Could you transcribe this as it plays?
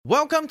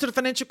Welcome to the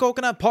Financial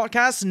Coconut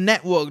Podcast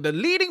Network, the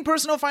leading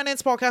personal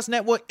finance podcast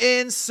network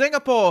in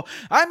Singapore.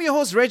 I'm your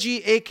host,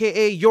 Reggie,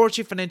 aka your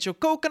Chief Financial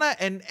Coconut,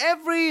 and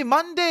every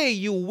Monday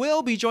you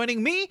will be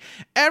joining me,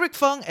 Eric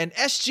Fung, and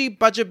SG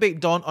Budget Babe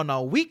Dawn on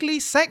our weekly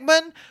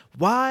segment,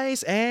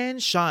 Wise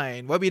and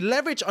Shine, where we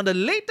leverage on the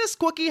latest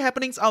quirky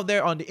happenings out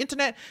there on the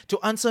internet to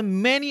answer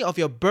many of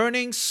your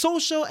burning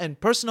social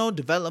and personal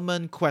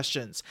development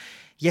questions.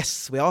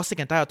 Yes, we're all sick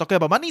and tired of talking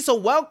about money, so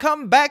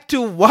welcome back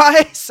to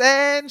Wise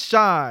and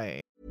Shine.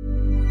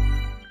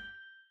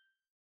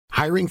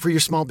 Hiring for your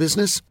small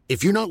business?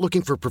 If you're not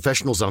looking for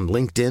professionals on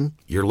LinkedIn,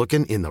 you're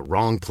looking in the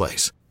wrong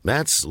place.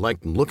 That's like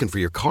looking for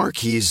your car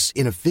keys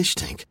in a fish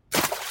tank.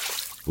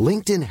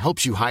 LinkedIn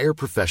helps you hire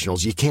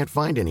professionals you can't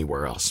find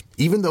anywhere else,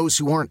 even those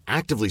who aren't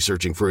actively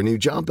searching for a new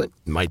job but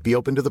might be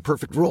open to the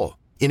perfect role.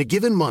 In a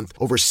given month,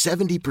 over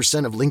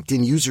 70% of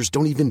LinkedIn users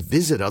don't even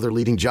visit other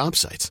leading job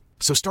sites.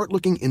 So start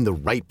looking in the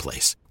right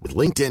place. With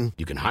LinkedIn,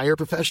 you can hire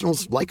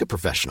professionals like a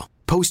professional.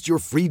 Post your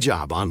free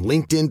job on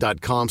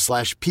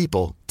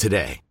linkedin.com/people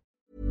today.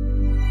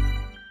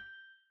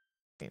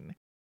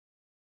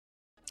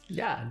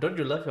 Yeah, don't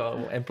you love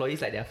your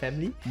employees like their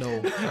family?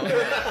 No. This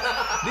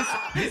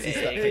is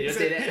can you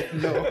say that?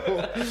 No.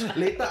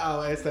 Later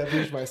I'll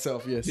establish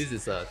myself, yes. This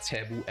is a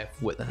taboo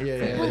F word.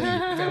 Yeah.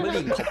 Family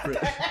in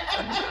corporate.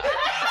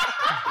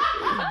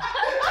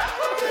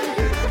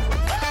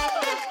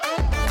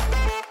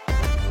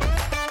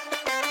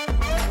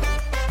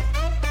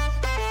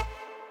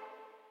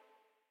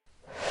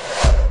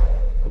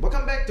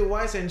 Welcome back to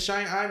Wise and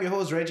Shine. I'm your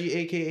host, Reggie,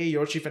 aka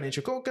your Chief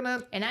Financial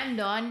Coconut. And I'm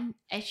Dawn,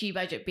 SG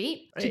Budget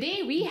Babe.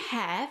 Today we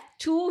have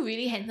two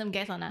really handsome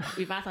guests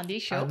with us on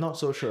this show. I'm not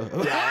so sure. Yeah,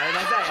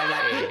 that's right.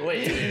 I'm like,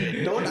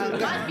 wait. Don't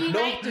Must be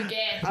nice to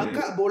guess.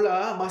 angkat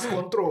bola, must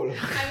control.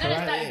 I'm going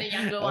to start with the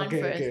younger one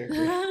first. Okay.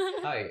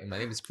 Hi, my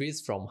name is Chris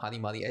from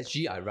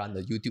HoneyMoneySG. I run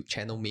the YouTube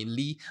channel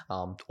mainly.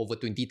 Over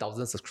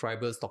 20,000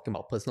 subscribers talking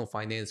about personal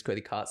finance,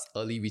 credit cards,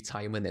 early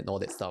retirement and all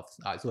that stuff.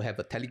 I also have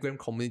a Telegram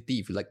community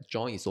if you like to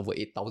join. It's over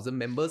 8,000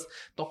 members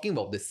talking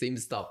about the same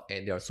stuff,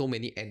 and there are so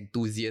many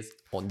enthusiasts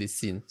on this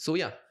scene. So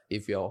yeah,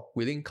 if you're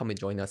willing, come and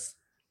join us.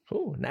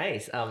 Oh,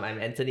 nice. I'm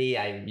Anthony.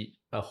 I'm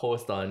a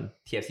host on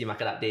TFC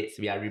Market Updates.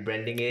 We are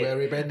rebranding it. We're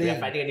rebranding. We are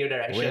finding a new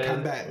direction. We'll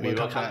come back. We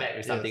will come back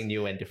with something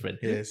new and different.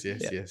 Yes.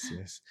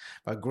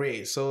 But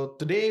great. So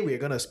today we're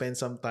gonna spend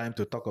some time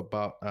to talk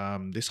about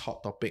this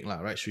hot topic,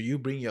 right? Should you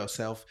bring your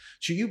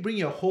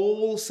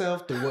whole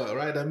self to work,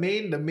 right? The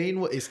main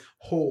word is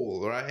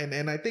whole, right?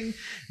 And I think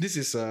this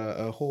is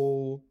a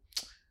whole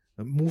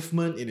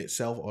movement in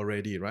itself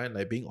already, right?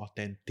 Like being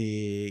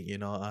authentic,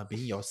 being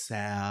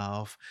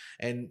yourself.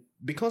 And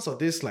because of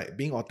this, like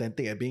being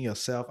authentic and being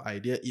yourself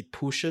idea, it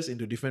pushes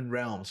into different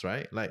realms,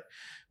 right? Like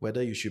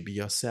whether you should be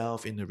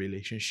yourself in a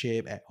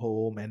relationship, at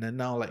home, and then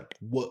now like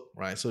work,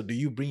 right? So do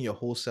you bring your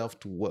whole self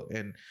to work?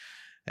 And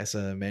as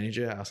a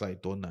manager, I was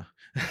like, don't.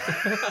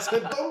 So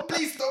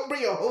please don't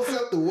bring your whole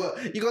self to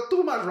work. You got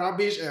too much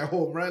rubbish at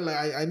home, right?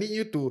 Like I need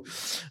you to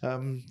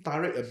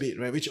tolerate a bit,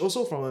 right? Which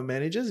also from a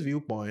manager's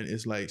viewpoint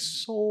is like,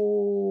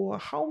 so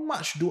how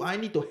much do I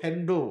need to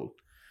handle,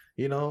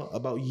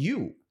 about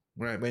you,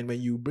 right? When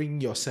you bring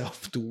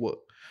yourself to work,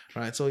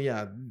 right? So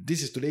yeah,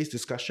 this is today's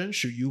discussion.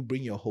 Should you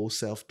bring your whole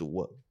self to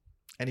work?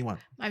 Anyone?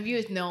 My view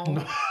is no.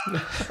 Hey,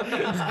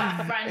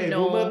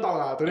 boomer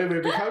talk. Today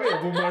we're becoming a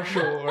boomer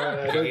show,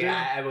 right? Okay,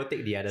 I will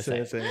take the other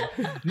side.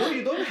 No,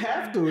 you don't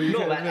have to.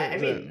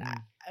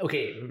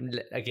 Okay,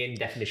 again,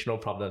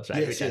 definitional problems, right?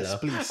 Yes, Which I love.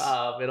 Please.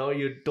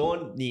 You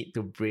don't need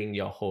to bring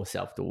your whole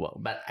self to work,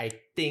 but I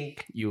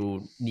think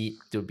you need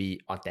to be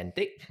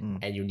authentic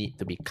and you need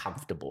to be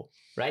comfortable,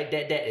 right?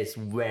 That is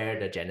where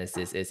the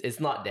genesis is.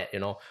 It's not that,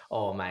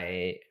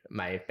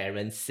 my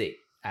parents sick,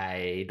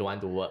 I don't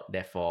want to work,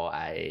 therefore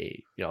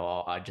I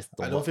just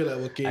don't. I don't feel like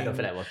working. I don't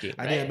feel like working.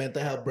 I need a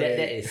mental health break.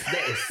 That is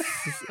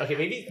okay.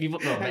 Maybe people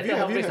mental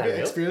health breaks have are you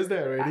real. experienced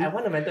that already? I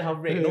want a mental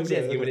health break. Nobody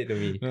has given it to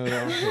me. No.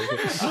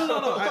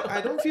 I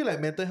don't feel like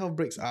mental health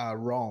breaks are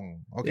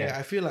wrong. Okay, yeah.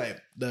 I feel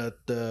like the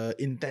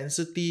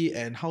intensity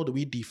and how do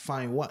we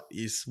define what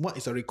is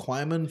a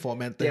requirement for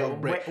mental health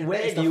break?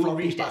 Where do you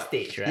reach that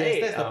stage, right?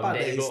 Yes, that's the part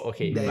that is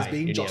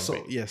being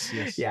jostled. Yes.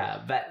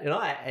 Yeah, but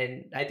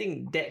I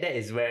think that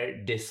is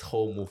where this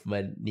whole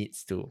movement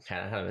needs to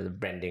kind of a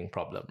branding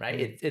problem,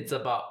 right? It's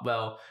about,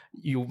 when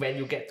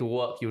you get to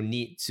work, you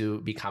need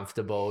to be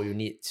comfortable, you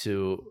need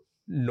to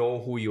know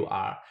who you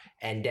are,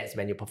 and that's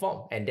when you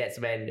perform, and that's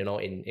when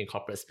in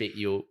corporate speak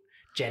you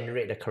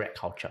generate the correct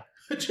culture.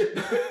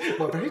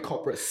 Well, very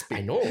corporate speak.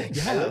 I know.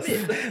 Yes. I love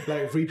it.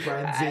 Like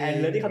rebranding.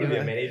 And learning how to be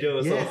a manager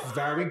also. Yes,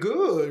 very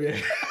good.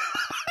 Yeah.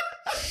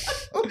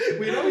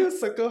 We know you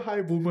circle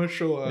high boomer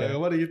show. Yeah.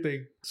 What do you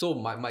think? So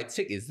my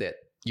take is that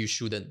you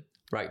shouldn't,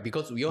 right?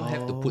 Because we all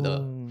have to put we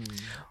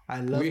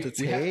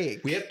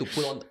have to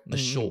put on a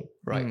show,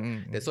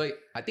 right? That's why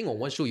I think on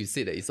one show you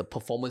said that it's a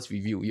performance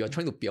review. You are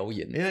trying to 表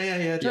演.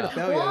 Yeah. Trying to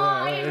表演.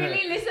 Wow, you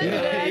really listen to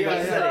that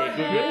episode.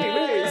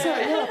 Really. So,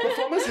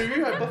 performance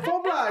review, right?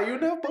 Perform lah. You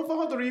never perform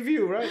how to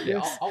review, right?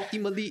 Yeah,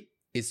 ultimately,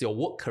 it's your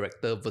work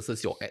character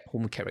versus your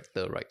at-home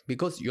character, right?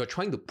 Because you're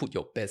trying to put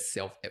your best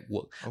self at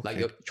work. Like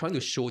you're trying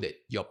to show that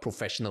you're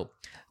professional.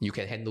 You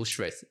can handle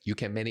stress. You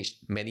can manage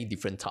many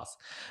different tasks.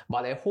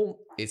 But at home,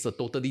 it's a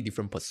totally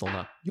different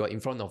persona. You're in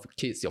front of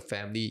kids, your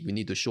family. You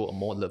need to show a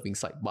more loving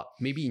side. But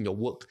maybe in your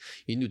work,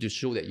 you need to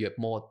show that you have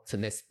more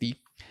tenacity.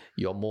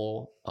 You're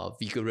more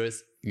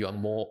vigorous. You are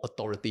more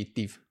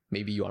authoritative.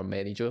 Maybe you are a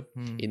manager.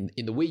 In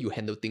the way you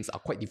handle things are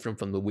quite different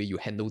from the way you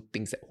handle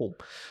things at home.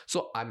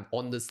 So I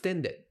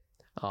understand that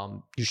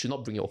you should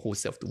not bring your whole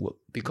self to work,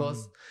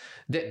 because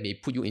that may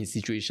put you in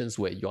situations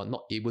where you are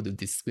not able to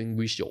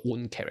distinguish your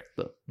own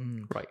character.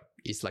 Right?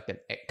 It's like an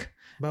act.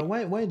 But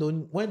why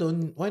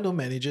don't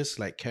managers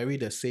like carry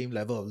the same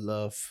level of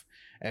love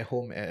at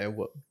home and at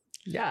work?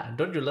 Yeah,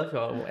 don't you love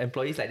your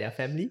employees like their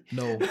family?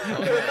 No.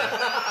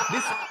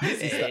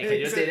 This is Can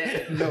you say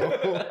that? No.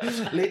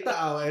 Later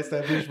I'll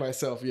establish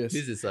myself, yes.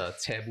 This is a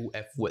taboo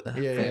F word.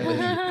 Yeah.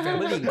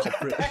 Family in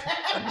corporate.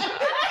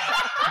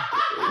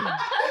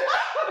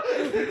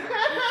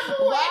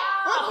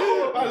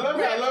 Wow!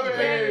 I love it.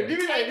 Hey, give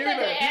me that.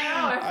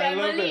 I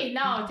love Family it.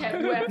 now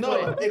taboo F No,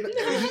 word.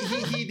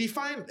 he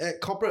defined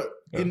corporate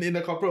in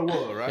the corporate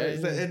world, right?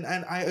 Yeah.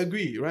 And I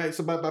agree, right?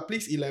 So, but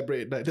please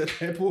elaborate that the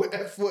taboo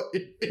F word.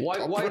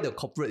 Why the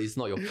corporate is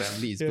not your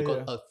family is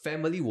because a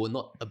family will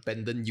not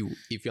abandon you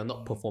if you're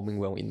not performing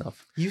well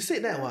enough. You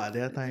said that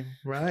the other time,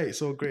 right?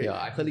 So great. Yeah,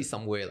 I heard it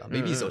somewhere.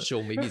 Maybe it's a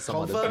show, maybe it's some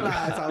other Confirm thing.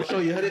 lah. It's our show.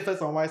 You heard it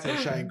first on Wise and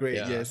Shine. Great.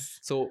 Yeah. Yes.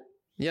 So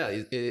yeah,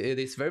 it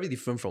is very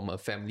different from a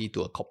family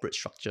to a corporate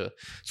structure.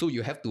 So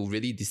you have to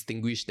really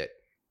distinguish that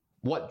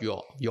what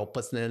your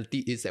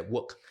personality is at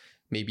work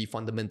may be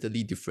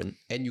fundamentally different,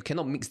 and you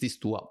cannot mix these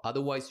two up.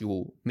 Otherwise,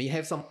 you may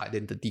have some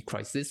identity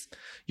crisis.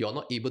 You're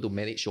not able to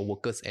manage your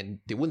workers, and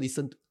they won't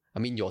listen.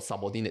 Your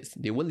subordinates,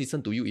 they won't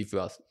listen to you if you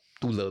are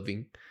too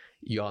loving.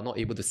 You are not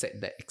able to set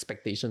the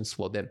expectations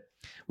for them.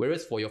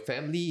 Whereas for your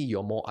family,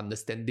 you're more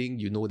understanding.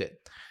 You know that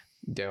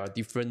there are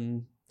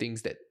different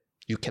things that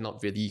you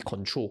cannot really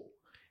control.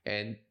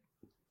 And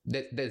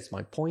that's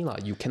my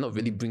point. You cannot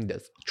really bring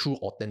that true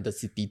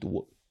authenticity to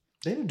work.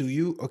 Then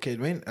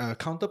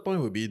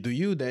counterpoint would be, do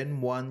you then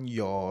want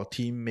your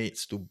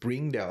teammates to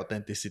bring their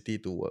authenticity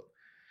to work?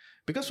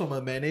 Because from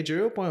a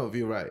managerial point of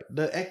view, right,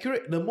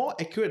 the more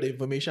accurate the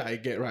information I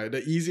get, right,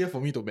 the easier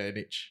for me to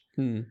manage.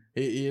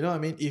 You know what I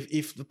mean?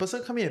 If the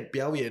person come in and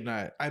表演,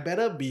 right, I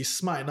better be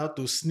smart enough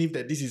to sniff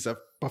that this is a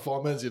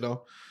performance,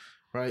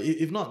 right?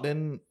 If not,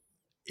 then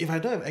if I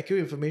don't have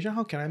accurate information,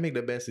 how can I make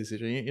the best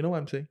decision? You know what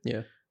I'm saying?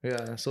 Yeah.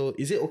 Yeah. So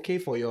is it okay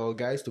for your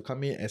guys to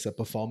come in as a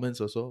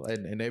performance also,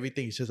 and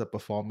everything is just a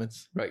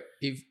performance? Right.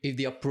 If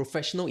they are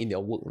professional in their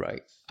work,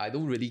 right, I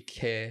don't really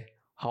care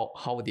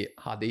how they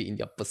are in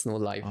their personal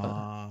life.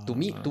 To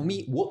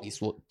me, work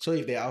is work. So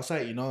if they're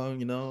outside,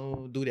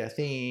 do their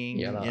thing,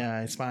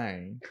 it's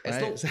fine. As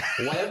right? long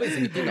whatever is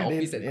within the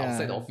office and Yeah.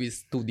 outside the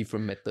office, two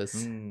different matters.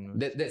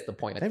 That's the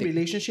point. I And think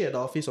relationship at the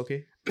office,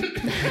 okay?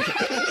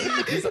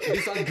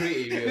 this one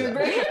grey area.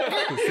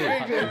 Hard to say.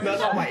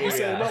 Not my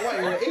area. Not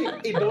what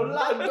hey, don't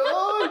laugh,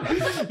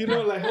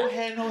 don't. Like hold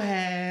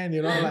hand,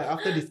 like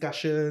after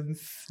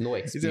discussions. No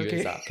it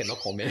experience, okay? cannot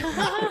comment.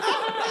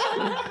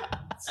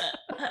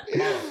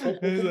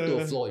 Open to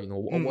the floor,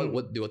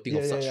 what do you think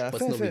of such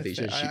personal Fair.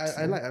 relationships?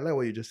 I like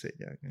what you just said.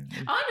 Yeah.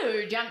 I want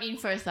to jump in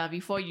first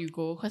before you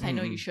go, because I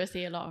know you sure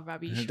say a lot of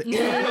rubbish.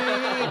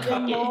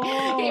 Come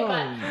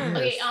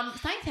on.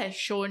 Science has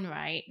shown,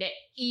 right, that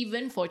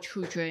even for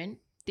children,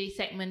 they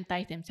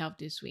segmentize themselves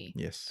this way.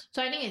 Yes.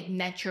 So I think it's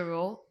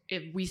natural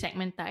if we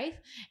segmentize,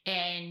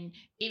 and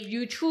if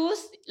you choose,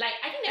 like,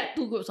 I think there are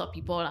two groups of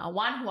people.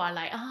 One who are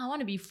like, I want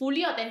to be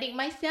fully authentic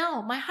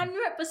myself, my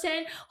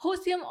 100%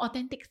 wholesome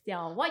authentic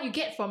self. What you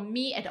get from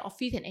me at the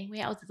office and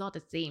anywhere else is all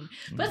the same.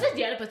 Versus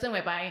the other person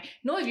whereby,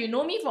 no, if you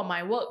know me from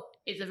my work,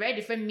 it's a very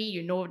different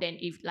me, than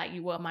if like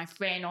you were my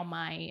friend or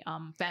my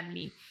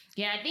family.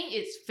 Yeah, I think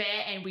it's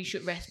fair and we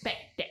should respect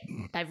that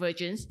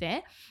divergence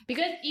there.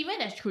 Because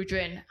even as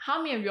children,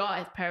 how many of y'all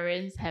as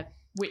parents have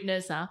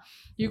witnessed,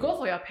 you go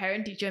for your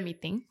parent-teacher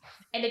meeting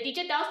and the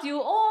teacher tells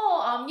you,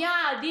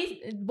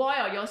 this boy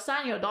or your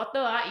son, your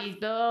daughter is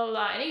blah,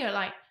 blah, and then you're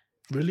like,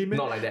 Really, man?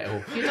 Not like that.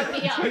 you're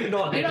talking,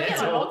 Not like you're talking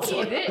that. about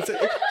So- kid, is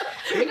it?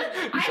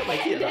 Because I my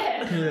had kid,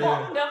 that Yeah.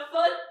 from the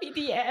first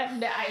PTM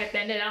that I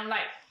attended. I'm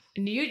like,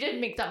 you just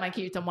mixed up my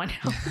kid with someone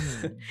else.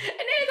 And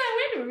then as I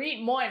went to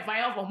read more and find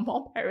out from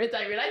more parents,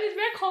 I realized it's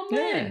very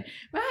common.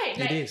 Right?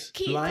 It is.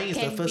 Kids Lying is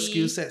the can first be-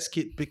 skill sets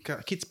kids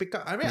pick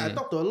up. I mean, I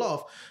talk to a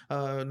lot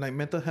of like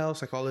mental health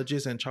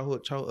psychologists and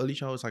early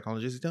childhood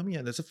psychologists. They tell me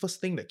that's the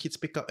first thing that kids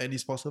pick up, and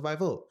it's for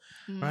survival,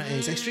 right? And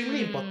it's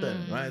extremely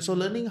important, right? So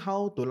learning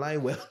how to lie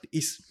well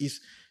is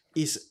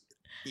it's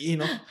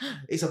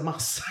a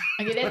must.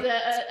 Okay, there's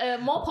a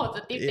more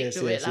positive thing Yes,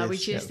 to yes, it, yes,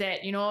 which is yeah.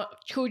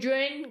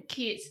 that,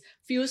 kids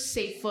feel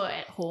safer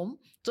at home,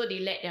 so they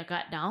let their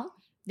guard down.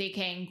 they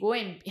can go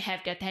and have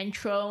their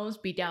tantrums,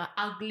 be their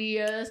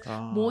ugliest,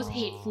 most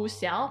hateful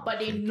self, but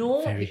they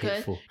know Very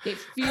because hateful. they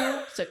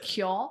feel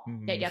secure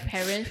that their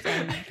parents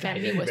and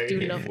family will Very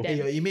still love hateful. Hey,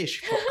 your them.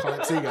 image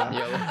collapsing.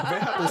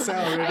 Very hard to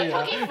sell Are already. you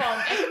talking from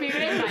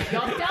experience like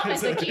yourself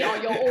as a kid or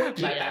your own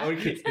kid? My own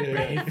kids.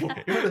 Very hateful.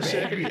 You want to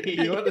share?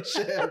 You want to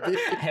share a bit?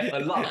 I have a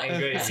lot of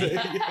anger in me.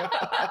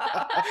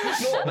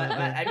 No, but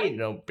I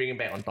mean, bringing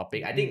back on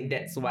topic, I think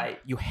that's why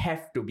you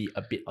have to be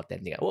a bit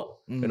authentic at work.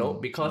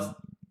 Because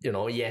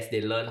yes,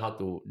 they learn how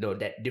to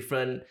that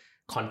different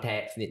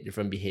contexts need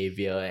different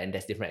behavior and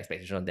there's different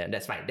expectations on them.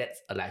 That's fine. That's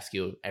a life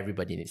skill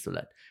everybody needs to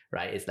learn,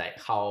 right? It's like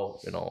how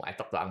I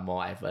talk to Angmo,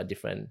 I have a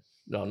different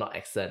not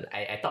accent.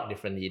 I talk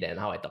differently than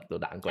how I talk to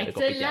the uncle at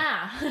the Accent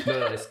kopitiam. lah.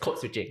 No, it's code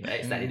switching, right?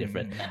 It's slightly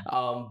different.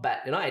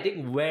 But I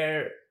think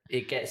where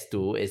it gets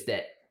to is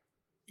that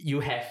you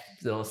have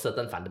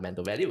certain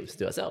fundamental values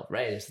to yourself,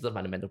 right? Certain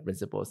fundamental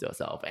principles to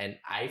yourself. And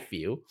I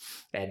feel,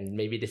 and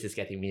maybe this is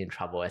getting me in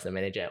trouble as a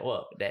manager at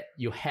work, that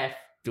you have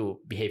to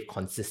behave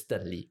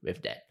consistently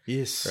with that.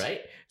 Yes.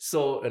 Right?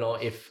 So,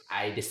 if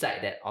I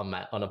decide that on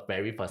a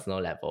very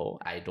personal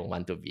level, I don't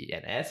want to be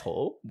an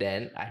asshole,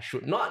 then I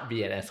should not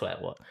be an asshole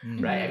at work.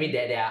 Right? I mean,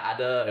 there are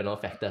other,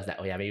 factors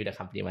like, maybe the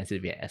company wants you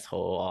to be an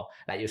asshole, or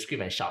like you scream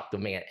and shout to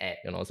make an act,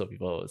 so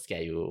people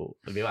scare you,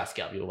 people are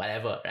scared of you,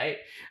 whatever, right?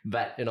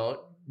 But,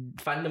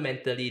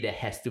 fundamentally, there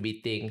has to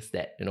be things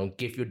that,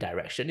 give you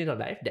direction in your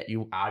life, that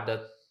you are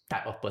the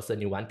type of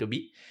person you want to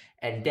be.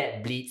 And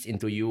that bleeds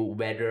into you,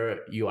 whether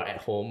you are at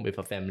home with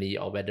a family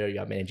or whether you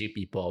are managing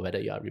people or whether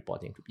you are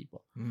reporting to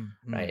people,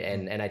 right?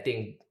 And I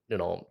think,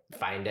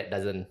 fine, that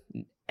doesn't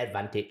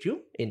advantage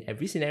you in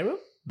every scenario,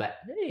 but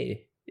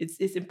hey, it's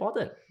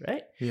important,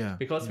 right? Yeah.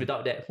 Because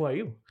without that, who are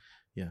you?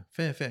 Yeah,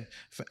 fair.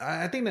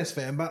 I think that's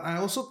fair, but I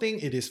also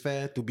think it is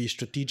fair to be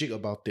strategic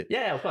about it.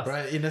 Yeah, of course.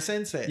 Right, in a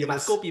sense that You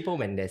must scold people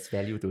when there's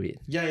value to it.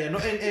 Yeah, no,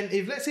 and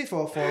if let's say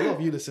for a lot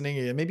of you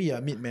listening, maybe you're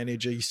a mid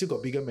manager, you still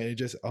got bigger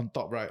managers on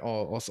top, right,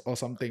 or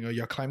something, or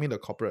you're climbing the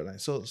corporate line.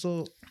 So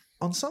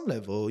on some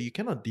level, you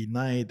cannot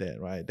deny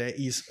that, right? There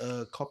is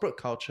a corporate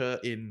culture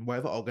in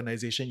whatever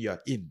organization you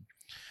are in.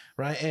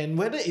 Right, and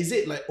whether is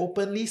it like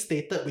openly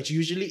stated, which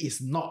usually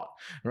is not,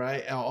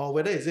 right, or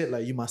whether is it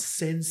like you must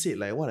sense it,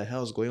 like what the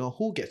hell is going on,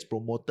 who gets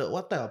promoted,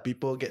 what type of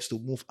people gets to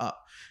move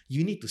up,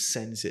 you need to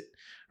sense it,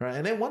 right?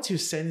 And then once you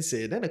sense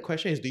it, then the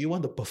question is, do you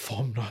want to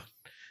perform or not?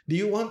 Do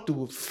you want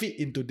to fit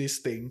into this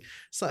thing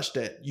such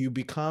that you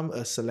become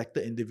a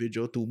selected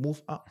individual to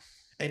move up?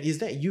 And is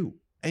that you?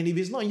 And if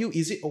it's not you,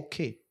 is it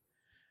okay?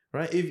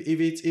 Right?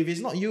 If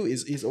it's not you,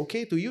 is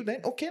okay to you,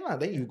 then okay lah.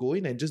 Then you go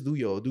in and just do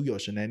your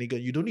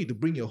shenanigans. You don't need to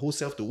bring your whole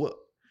self to work.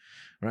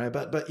 Right?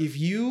 But if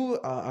you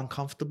are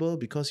uncomfortable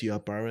because you are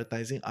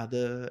prioritizing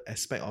other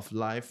aspect of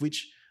life,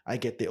 which I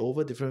get it,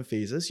 over different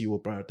phases, you will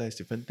prioritize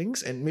different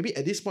things. And maybe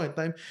at this point in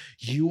time,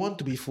 you want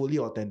to be fully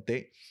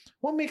authentic.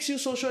 What makes you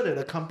so sure that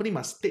the company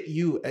must take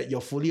you at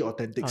your fully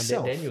authentic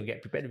self? Then you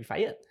get prepared to be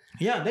fired.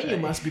 Yeah, then you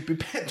must be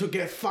prepared to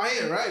get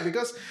fired, right?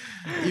 Because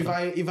if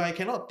I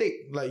cannot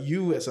take like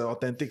you as an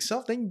authentic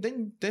self,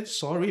 then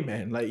sorry,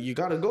 man. Like you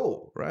gotta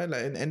go, right?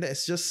 Like and that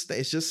is just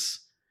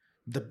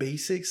the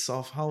basics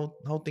of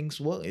how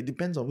things work. It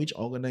depends on which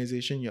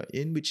organization you're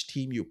in, which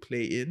team you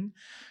play in,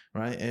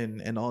 right?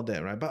 And all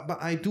that, right? But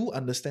I do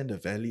understand the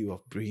value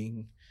of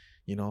bringing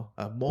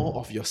more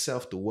of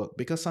yourself to work,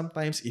 because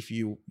sometimes if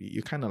you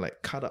kind of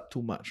like cut up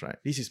too much, right?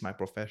 This is my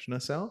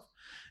professional self,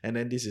 and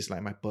then this is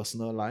like my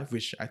personal life,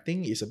 which I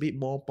think is a bit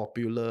more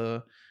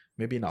popular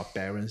maybe in our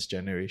parents'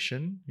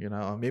 generation,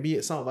 or maybe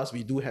some of us,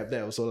 we do have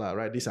that also lah,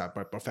 right? This is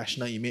my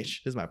professional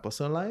image, this is my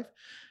personal life.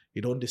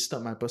 You don't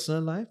disturb my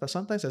personal life. But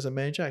sometimes as a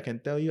manager, I can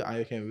tell you,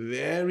 I can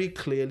very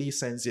clearly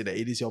sense it, that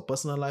it is your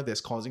personal life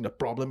that's causing the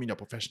problem in your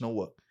professional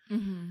work.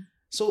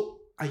 So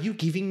are you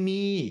giving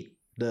me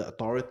the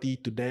authority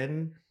to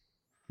then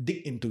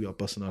dig into your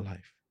personal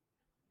life?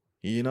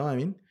 You know what I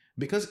mean?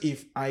 Because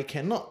if I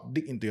cannot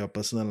dig into your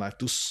personal life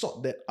to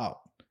sort that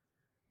out,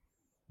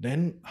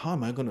 then how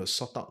am I going to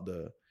sort out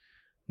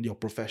your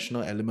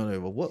professional element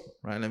of your work,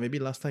 right? Like maybe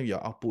last time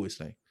your output is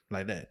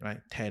like that, right?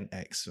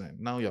 10x, right?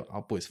 Now your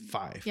output is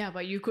 5. Yeah,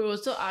 but you could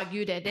also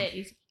argue that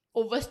is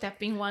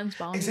overstepping one's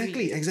boundaries.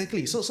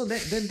 Exactly. So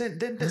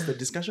then that's the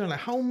discussion. Like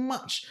how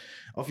much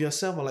of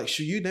yourself, or like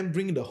should you then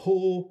bring the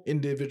whole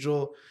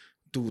individual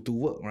to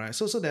work, right?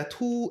 So there are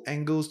two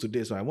angles to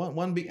this, right?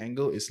 One big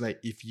angle is like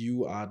if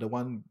you are the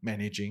one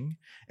managing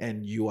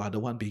and you are the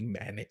one being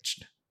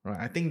managed, right?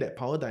 I think that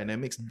power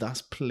dynamics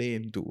does play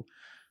into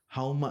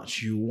how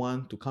much you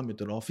want to come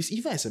into the office.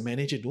 Even as a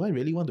manager, do I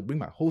really want to bring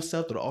my whole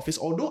self to the office?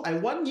 Although I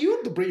want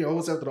you to bring your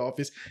whole self to the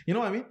office. You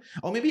know what I mean?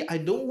 Or maybe I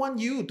don't want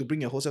you to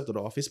bring your whole self to the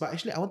office, but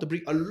actually I want to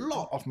bring a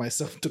lot of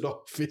myself to the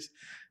office.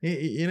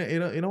 You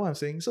know what I'm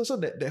saying? So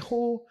that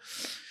whole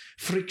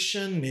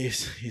friction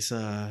is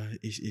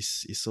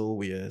so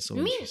weird.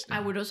 So I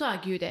would also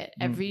argue that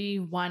every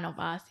one of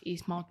us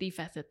is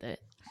multifaceted.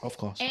 Of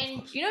course.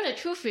 And the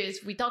truth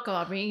is, we talk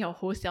about bringing your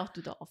whole self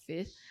to the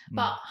office,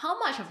 but how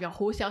much of your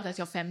whole self does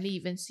your family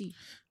even see?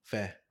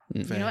 Fair.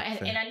 Fair, You know,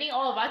 and I think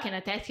all of us can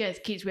attest here as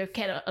kids, we've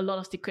kept a lot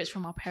of secrets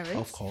from our parents.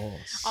 Of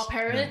course. Our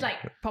parents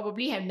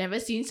probably have never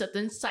seen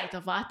certain sides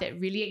of us that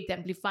really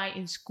exemplify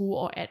in school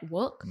or at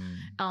work.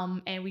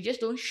 And we just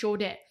don't show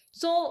that.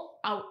 So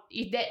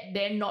is that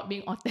then not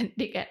being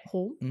authentic at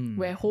home,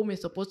 where home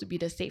is supposed to be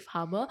the safe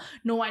harbor?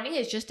 No, I think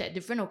it's just that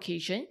different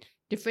occasion,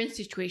 different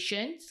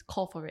situations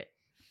call for it.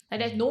 Like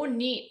there's no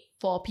need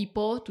for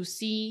people to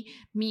see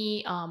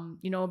me,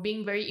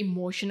 being very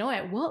emotional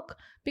at work,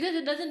 because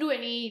it doesn't do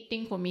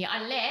anything for me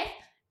unless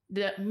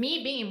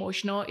me being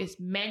emotional is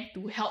meant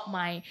to help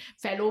my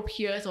fellow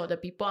peers or the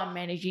people I'm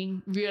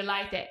managing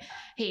realize that,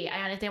 hey,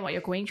 I understand what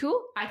you're going through.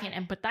 I can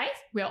empathize.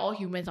 We're all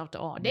humans after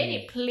all. Then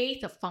it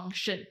plays a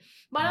function.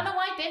 But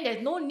otherwise, then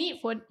there's no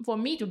need for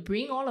me to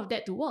bring all of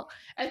that to work,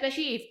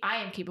 especially if I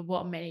am capable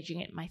of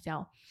managing it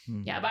myself.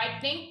 Yeah, but I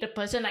think the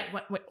person, like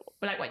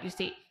what you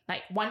said,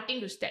 like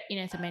wanting to step in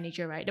as a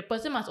manager, right? The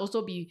person must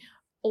also be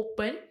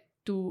open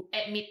to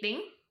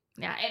admitting.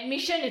 Yeah,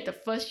 admission is the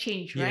first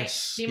change, right?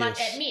 Yes, they must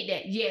admit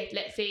that, yes,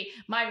 let's say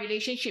my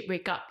relationship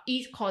breakup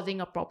is causing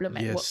a problem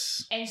at work.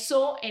 And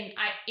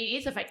it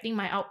is affecting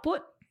my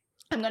output.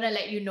 I'm going to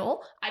let you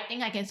know. I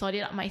think I can sort it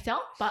out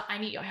myself, but I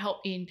need your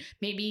help in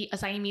maybe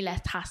assigning me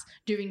less tasks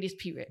during this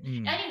period.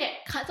 And I think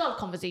that sort of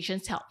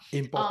conversations help.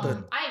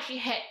 Important. I actually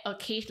had a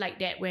case like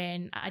that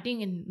when I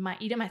think in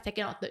either my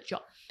second or third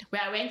job,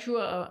 where I went through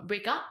a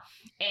breakup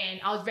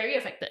and I was very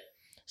affected.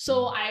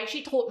 So I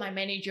actually told my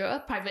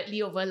manager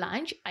privately over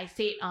lunch. I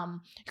said,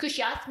 because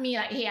she asked me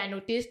like, hey, I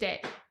noticed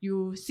that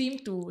you seem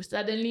to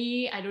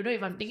suddenly, I don't know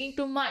if I'm thinking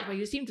too much, but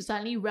you seem to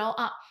suddenly well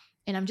up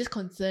and I'm just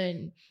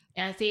concerned.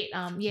 And I said,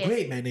 yes.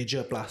 Great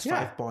manager plus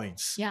 5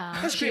 points. Yeah.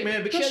 That's great,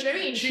 man, because she was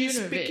very in she's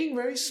tune with speaking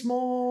very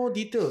small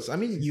details. I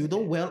mean, you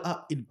don't well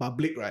up in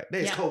public, right?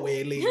 That is called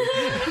wailing.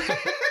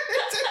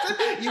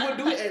 You will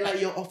do it at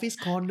like your office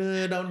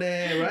corner down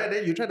there, right?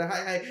 Then you try to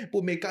hide,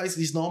 put makeup.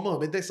 It's normal,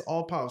 but that's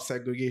all part of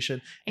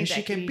segregation. And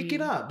she can pick it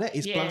up. That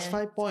is plus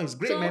 5 points.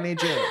 Great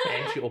manager.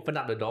 And she opened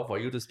up the door for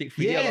you to speak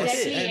freely about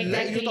Yes, it. and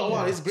let you talk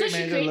about this great so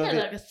she manager. created Love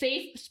like it. a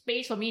safe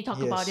space for me to talk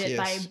Yes, about it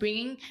by yes.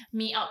 bringing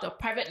me out to a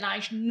private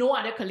lunch, no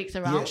other colleagues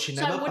around. Yeah, she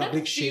never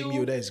public shame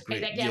you. That is great.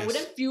 Exactly. Yes. I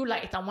wouldn't feel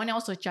like someone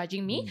else was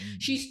judging me.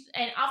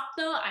 And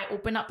after I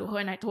opened up to her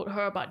and I told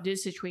her about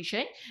this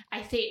situation,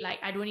 I said like,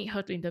 I don't need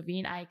her to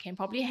intervene. I can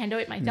probably handle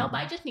it myself, but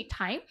I just need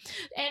time.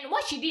 And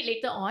what she did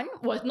later on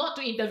was not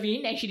to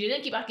intervene, and she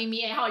didn't keep asking me,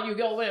 hey, how you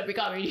get over the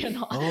breakup already or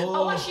not.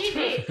 But what she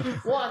did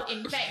was,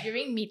 in fact,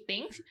 during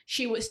meetings,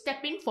 she would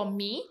step in for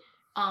me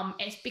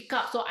and speak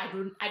up, so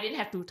I didn't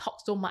have to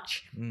talk so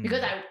much,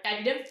 because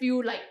I didn't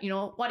feel like,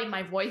 what if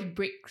my voice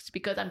breaks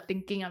because I'm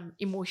thinking I'm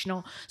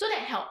emotional. So that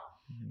helped.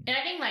 And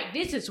I think like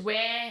this is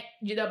where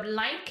the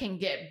line can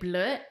get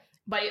blurred,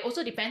 but it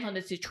also depends on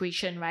the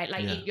situation, right?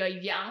 Like if you're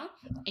young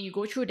and you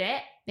go through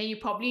that, then you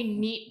probably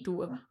need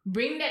to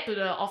bring that to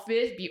the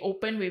office, be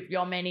open with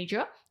your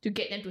manager to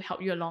get them to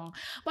help you along.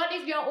 But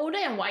if you're older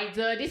and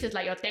wiser, this is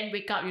like your 10th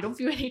breakup, you don't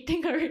feel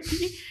anything already,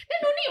 then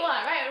no need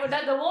what, right?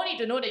 Does the world need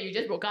to know that you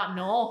just broke up?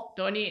 No,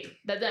 don't need.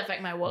 Doesn't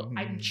affect my work.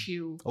 I'm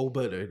chill.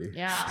 Over already.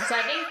 Yeah, so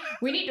I think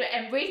we need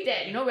to embrace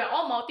that. We're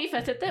all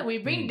multifaceted. We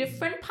bring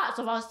different parts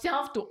of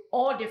ourselves to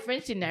all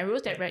different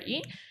scenarios that we're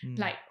in.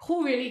 Like,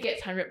 who really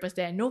gets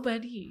 100%?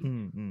 Nobody.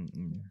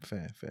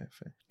 Fair.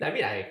 I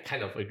mean, I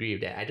kind of agree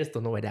with that. I just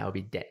don't know whether I'll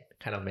be that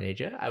kind of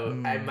manager.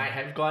 I might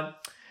have gone,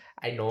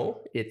 I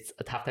know it's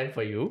a tough time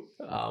for you,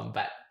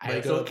 but I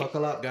also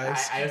buckle up,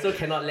 guys. I also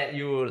cannot let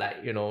you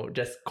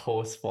just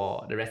coast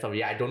for the rest of the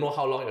year. I don't know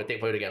how long it will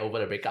take for you to get over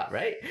the breakup,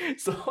 right?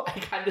 So I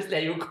can't just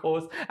let you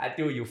coast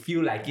until you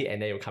feel like it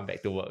and then you come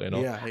back to work.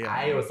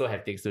 I also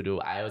have things to do.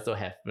 I also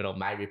have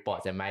my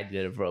reports and my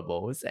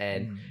deliverables,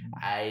 and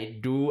I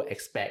do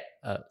expect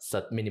a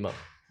certain minimum.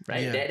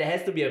 Right, there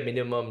has to be a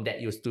minimum that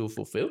you still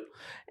fulfill.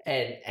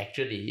 And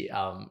actually,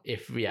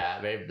 if we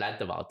are very blunt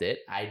about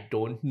it, I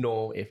don't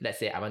know if, let's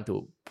say, I want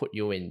to put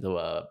you into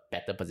a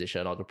better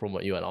position or to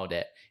promote you and all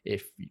that,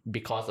 if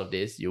because of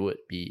this you would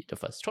be the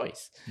first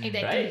choice.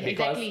 Exactly. Right?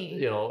 Because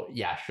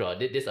exactly. Sure,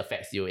 this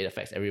affects you, it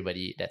affects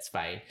everybody, that's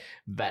fine.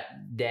 But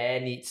there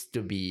needs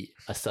to be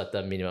a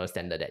certain minimum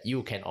standard that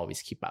you can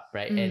always keep up,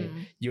 right?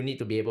 And you need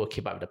to be able to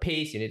keep up with the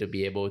pace. You need to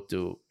be able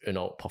to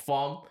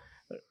perform.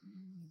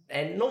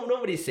 And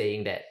nobody's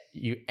saying that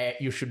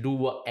you should do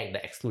work at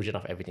the exclusion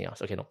of everything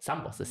else. Okay, no,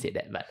 some bosses say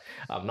that, but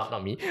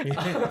not me.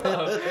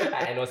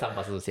 I know some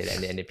bosses who say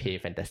that and they pay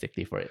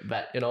fantastically for it.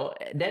 But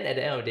then at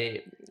the end of the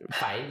day,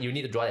 fine, you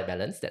need to draw that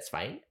balance. That's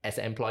fine. As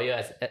an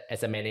employer,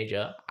 as a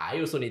manager, I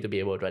also need to be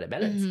able to draw that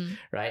balance,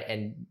 right?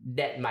 And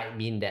that might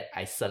mean that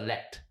I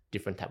select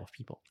different type of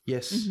people.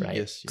 Yes, right.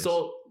 Yes.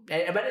 So, but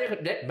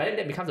then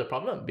that becomes a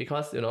problem,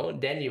 because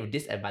then you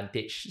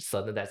disadvantage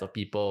certain types of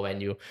people when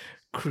you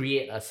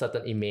create a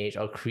certain image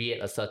or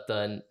create a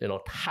certain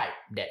type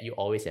that you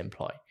always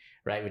employ,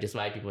 right? Which is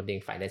why people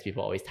think finance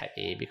people are always type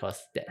A,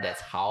 because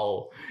that's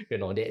how,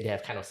 they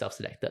have kind of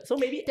self-selected. So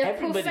maybe The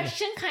everybody...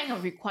 profession kind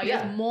of requires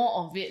Yeah.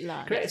 more of it.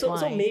 Correct.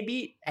 So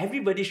maybe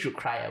everybody should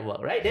cry at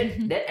work, right?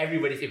 Then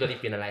everybody's equally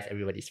penalized,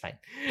 everybody's fine.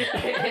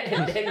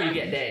 And then we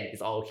get there and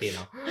it's all okay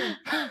now.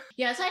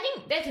 Yeah, so I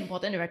think that's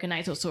important to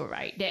recognize also,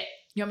 right? That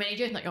your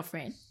manager is not your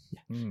friend.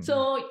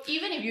 So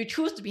even if you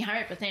choose to be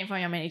 100% in front of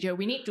your manager,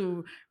 we need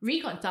to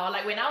reconcile.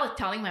 Like when I was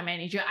telling my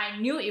manager, I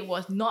knew it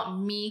was not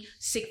me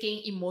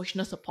seeking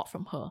emotional support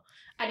from her.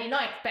 I did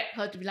not expect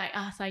her to be like,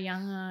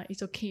 sayang,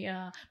 it's okay.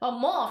 But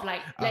more of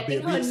like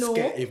letting her know.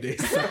 If they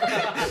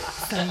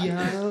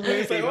sayang.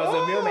 If it was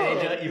a male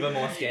manager, even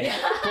more scared.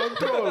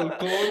 Control.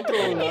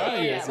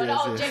 But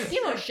the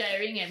objective of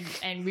sharing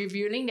and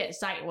revealing that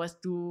side was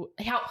to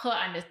help her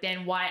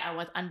understand why I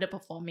was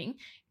underperforming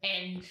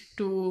and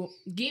to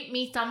give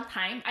me some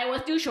time. I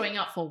was still showing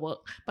up for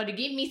work, but to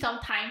give me some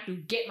time to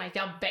get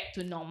myself back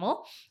to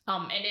normal.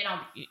 And then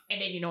I'll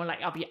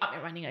be up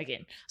and running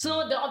again.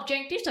 So the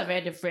objectives are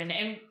very different.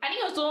 And I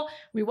think also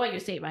with what you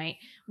said, right?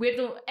 We have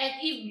to, and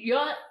if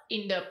you're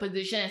in the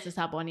position as a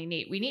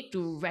subordinate, we need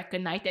to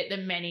recognize that the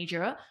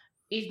manager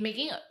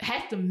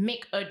has to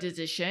make a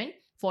decision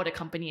for the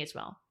company as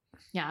well.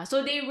 Yeah,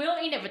 so they will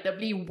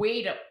inevitably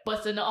weigh the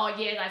personal,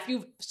 yes, I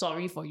feel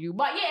sorry for you.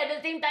 But at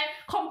the same time,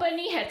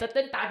 company has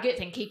certain targets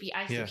and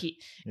KPIs to hit.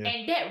 Yeah.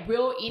 And that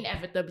will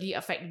inevitably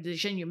affect the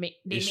decision they make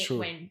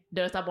when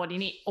the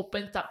subordinate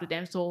opens up to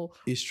them so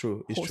It's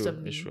true.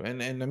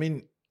 And I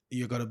mean,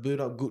 you got to build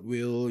up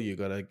goodwill, you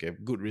got to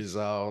get good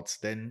results,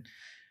 then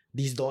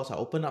these doors are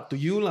open up to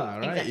you,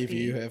 right? Exactly. If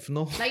you have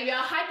no... Like you're a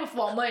high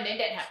performer and then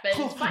that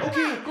happens. Fine,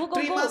 okay, go.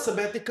 3 months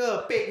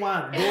sabbatical, paid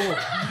one, go.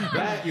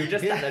 Right? You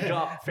just start the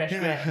job, fresh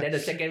grad, then the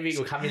second week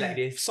will come in like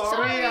this.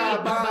 Sorry,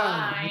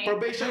 bang.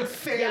 Probation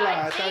fail,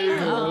 I tell you.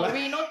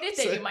 We noticed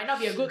that you might not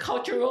be a good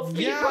cultural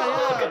fit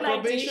for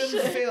probation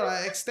fail.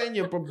 Extend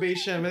your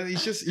probation. Man.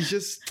 It's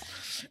just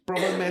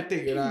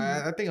problematic.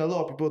 I think a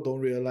lot of people don't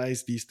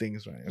realize these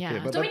things, right? Yeah.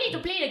 Okay, but so we need to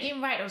play the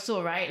game right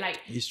also, right? Like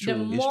it's true, the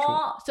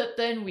more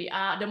certain we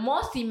are, the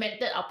more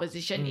cemented our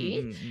position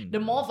is, the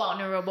more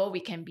vulnerable we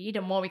can be,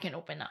 the more we can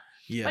open up.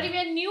 Yeah. But if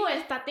you're new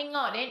and starting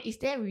out, then is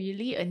there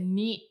really a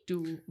need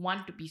to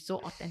want to be so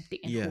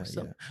authentic and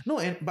wholesome? Yeah.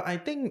 No, but I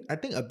think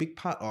a big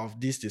part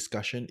of this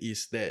discussion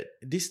is that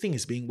this thing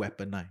is being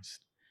weaponized.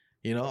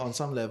 On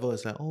some level,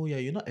 it's like,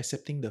 you're not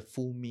accepting the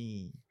full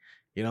me.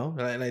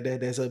 Like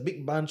there's a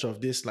big bunch of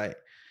this like,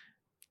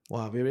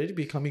 wow, we're already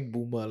becoming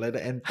boomer, like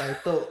the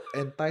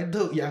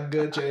entitled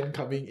younger gen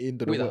coming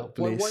into the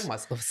workplace. Why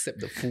must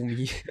accept the full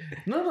me?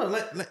 No,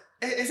 like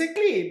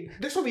exactly.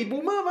 That's what we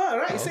boomer,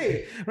 right?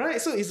 Say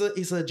right. So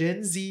it's a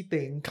Gen Z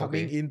thing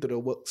coming into the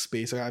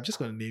workspace. Okay, I'm just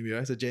gonna name it.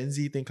 Right? It's a Gen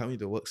Z thing coming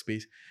into the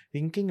workspace,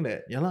 thinking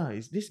that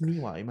is this me?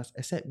 Why you must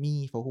accept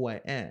me for who I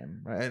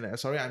am, right? And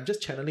sorry, I'm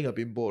just channeling a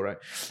bimbo, right?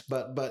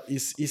 But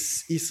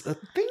it's a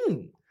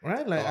thing.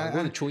 Right? Like I'm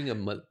going to throw in a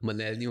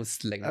millennial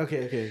slang.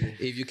 Okay.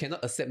 If you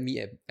cannot accept me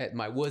at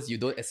my worst, you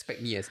don't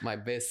expect me as my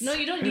best. No,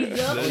 you don't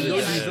deserve me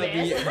as my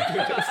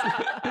best.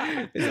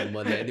 It's a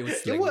millennial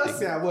slang.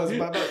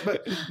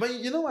 But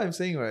you know what I'm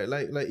saying, right?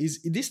 Like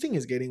this thing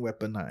is getting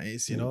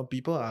weaponized.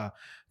 People are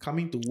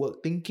coming to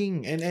work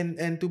thinking,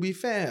 and to be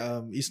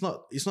fair, it's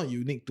not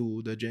unique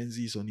to the Gen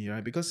Zs only,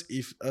 right? Because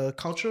if a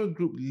cultural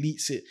group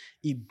leads it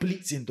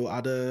bleeds into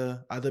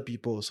other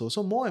people.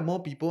 So more and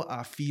more people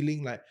are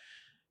feeling like,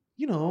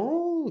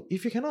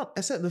 if you cannot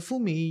accept the full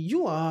me,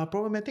 you are a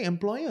problematic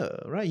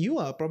employer, right? You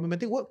are a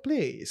problematic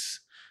workplace.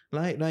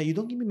 Like you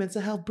don't give me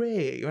mental health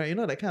break, right?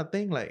 That kind of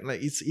thing. Like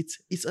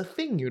it's a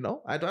thing,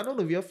 I don't know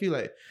if you all feel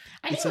like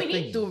I think we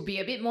need to be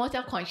a bit more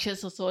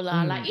self-conscious also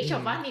lah. Like each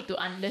of us need to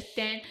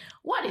understand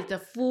what is the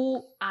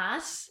full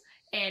us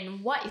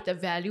and what is the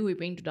value we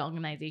bring to the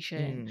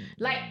organization.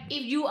 Like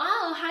if you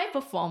are a high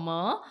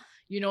performer,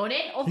 then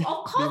of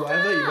course do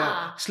whatever you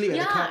want. Sleep at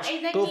the couch.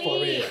 Exactly. Go for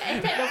it.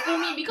 Accept the full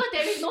me because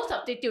there is no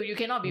substitute. You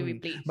cannot be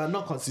replaced. But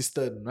not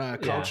consistent.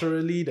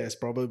 Culturally, there's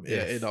problem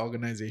in the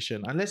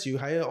organization. Unless you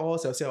hire all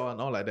self-sell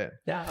and all like that.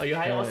 Yeah, or you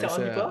hire all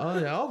self-on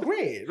people.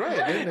 Great. Right.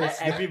 Then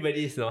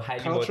everybody is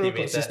highly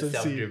motivated,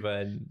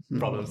 self-driven,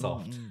 problem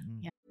solved.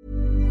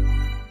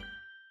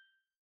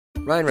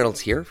 Ryan Reynolds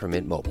here from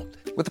Mint Mobile.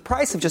 With the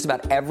price of just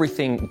about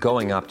everything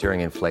going up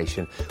during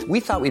inflation, we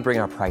thought we'd bring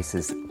our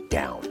prices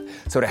down.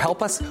 So to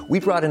help us, we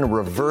brought in a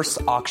reverse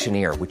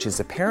auctioneer, which is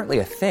apparently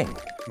a thing.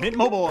 Mint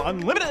Mobile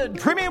Unlimited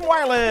Premium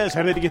Wireless.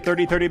 How to get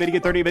 30, 30, bit to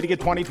get 30, bit to get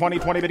 20, 20,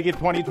 20, bit to get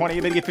 20, 20,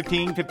 bit to get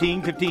 15,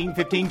 15, 15,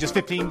 15, just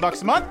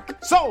 $15 a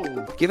month?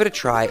 Sold! Give it a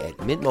try at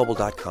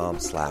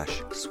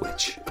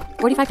mintmobile.com/switch.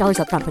 $45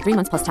 up front for 3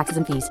 months plus taxes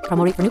and fees.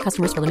 Promo rate for new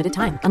customers for limited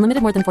time.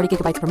 Unlimited more than 40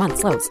 gigabytes per month.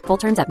 Slows full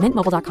terms at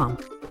mintmobile.com.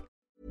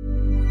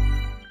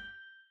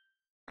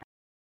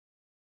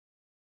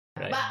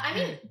 But I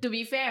mean, to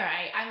be fair,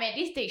 right, I'm at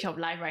this stage of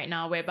life right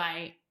now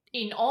whereby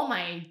in all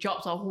my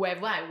jobs or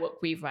whoever I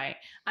work with, right,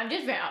 I'm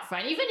just very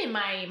upfront. Even in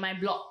my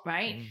blog,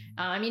 right?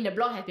 I mean, the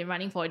blog has been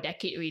running for a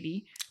decade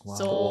already. Wow.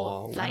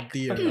 So, like,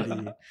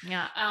 Really.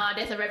 yeah,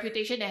 there's a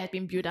reputation that has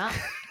been built up,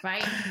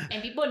 right?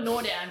 And people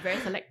know that I'm very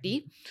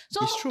selective.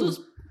 So, It's true.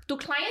 to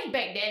clients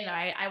back then,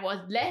 right, I was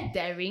less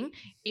daring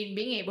in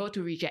being able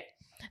to reject.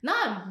 Now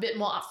I'm a bit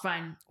more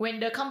upfront. When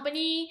the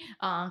company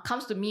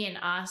comes to me and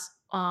asks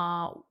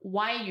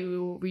why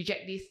you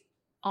reject this,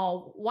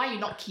 or why you're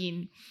not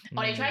keen,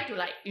 or they try to,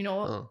 like,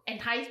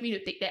 entice me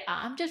to take that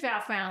out, I'm just very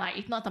upfront, like,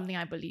 it's not something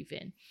I believe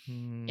in.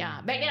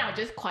 Yeah, back then I was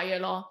just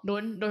quiet lor.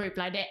 Don't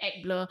reply, then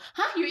act blur.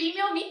 Huh? You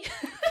email me?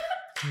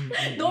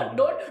 Don't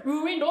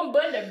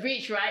burn the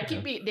bridge, right?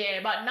 Keep it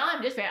there. But now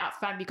I'm just very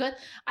upfront because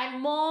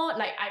I'm more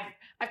like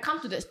I've come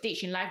to the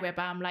stage in life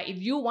whereby I'm like,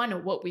 if you want to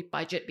work with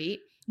budget, babe,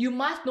 you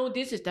must know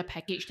this is the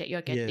package that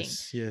you're getting.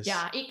 Yes.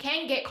 Yeah, it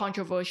can get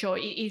controversial.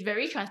 It is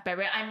very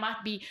transparent. I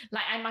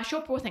must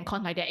show pros and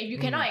cons like that. If you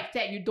cannot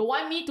accept, you don't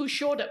want me to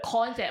show the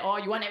cons at all,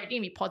 you want everything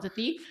to be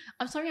positive,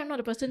 I'm sorry, I'm not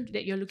the person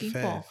that you're looking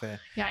for. Fair.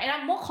 Yeah, and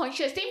I'm more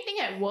conscious. Same thing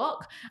at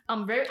work.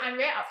 I'm very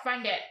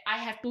upfront that I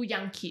have 2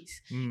 young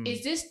kids.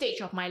 It's this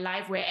stage of my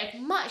life where,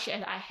 as much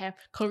as I have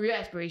career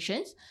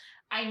aspirations,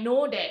 I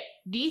know that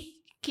these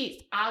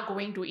kids are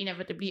going to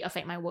inevitably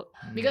affect my work.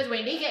 Because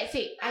when they get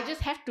sick, I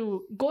just have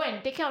to go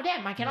and take care of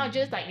them. I cannot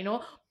just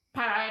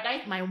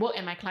prioritize my work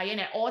and my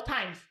client at all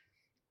times.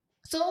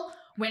 So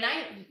when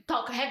I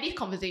have these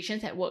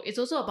conversations at work, it's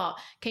also about,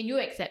 can you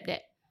accept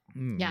that?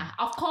 Yeah,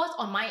 of course,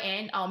 on my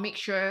end, I'll make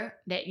sure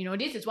that,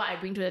 this is what I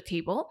bring to the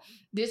table.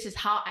 This is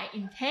how I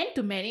intend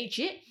to manage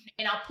it.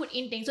 And I'll put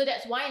in things. So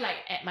that's why, like,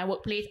 at my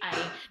workplace, I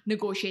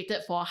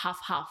negotiated for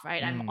half-half,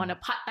 right? I'm on a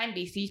part-time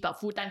basis, but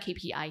full-time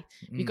KPI.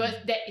 Because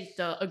that is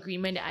the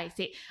agreement that I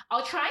said.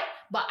 I'll try,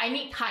 but I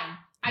need time.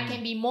 I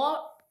can be more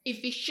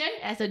efficient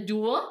as a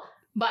doer,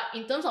 but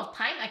in terms of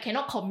time, I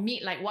cannot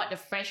commit like what the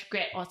fresh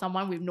grad or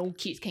someone with no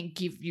kids can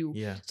give you.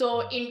 Yeah.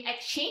 So in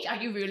exchange, are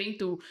you willing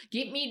to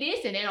give me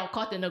this? And then of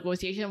course the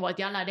negotiation was,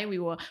 then we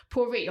will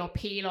prorate your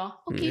pay lor.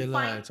 Okay,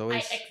 fine. I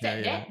accept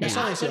that. There's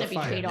not going to be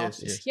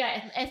trade-offs.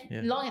 As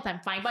long as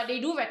I'm fine. But they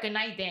do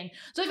recognize then.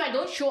 So if I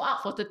don't show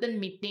up for certain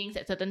meetings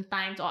at certain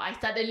times, or I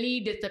suddenly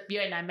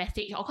disappear and I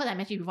message, of course I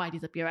message before I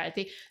disappear, right? I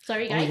say,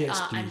 sorry guys,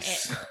 I'm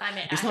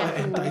at it's not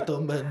an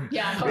entitlement.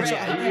 Yeah, correct.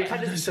 You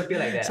can't just disappear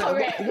like that.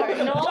 Correct.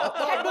 No.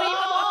 Have to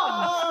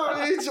inform.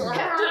 And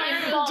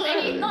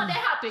it's not that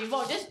hard to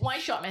inform. Just one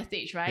short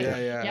message, right?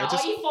 Yeah.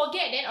 Or you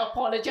forget, then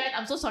apologize.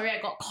 I'm so sorry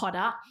I got caught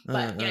up.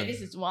 But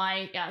this is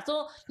why. Yeah.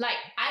 So like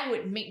I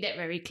would make that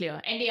very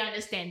clear, and they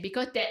understand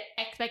because that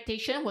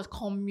expectation was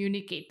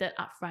communicated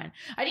upfront.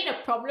 I think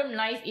the problem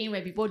lies in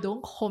where people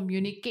don't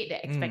communicate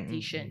the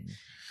expectation.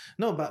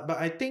 No, but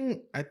I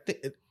think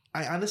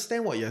I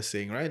understand what you're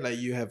saying, right? Like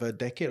you have a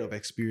decade of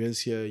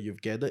experience here,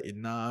 you've gathered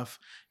enough,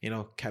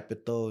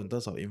 capital in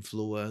terms of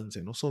influence,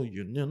 and also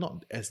you're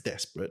not as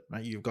desperate,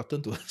 right? You've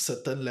gotten to a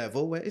certain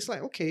level where it's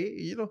like, okay,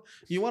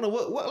 you want to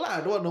work lah.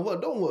 I don't want to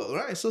work, don't work,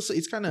 right? So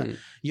it's kind of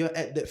you're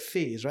at that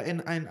phase, right?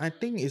 And I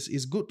think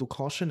it's good to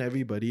caution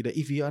everybody that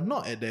if you are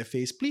not at that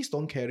phase, please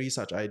don't carry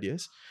such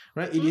ideas,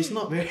 right? It is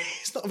not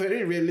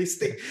very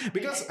realistic,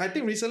 because I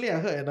think recently I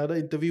heard another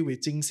interview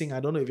with Jing Xing.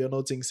 I don't know if you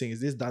know Jing Xing. Is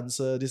this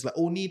dancer, this like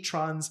only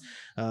trans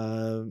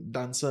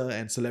dancer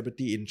and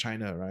celebrity in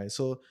China, right?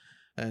 So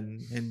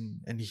and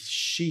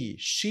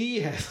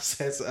she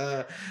has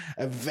a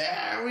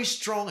very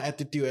strong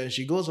attitude, and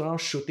she goes around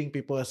shooting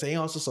people and saying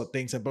all sorts of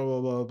things and blah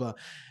blah blah blah.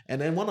 And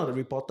then one of the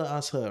reporter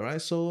asked her,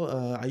 right, so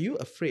are you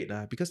afraid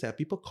because there are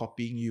people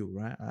copying you,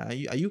 right?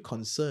 Are you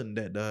concerned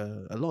that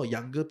a lot of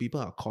younger people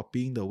are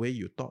copying the way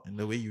you talk and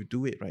the way you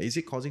do it, right? Is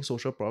it causing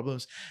social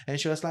problems? And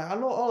she was like,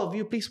 hello, all of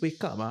you, please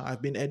wake up.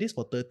 I've been at this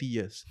for 30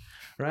 years,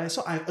 right?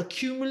 So I've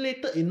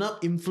accumulated enough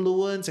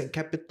influence and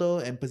capital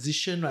and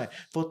position, right,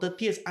 for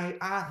 30 years.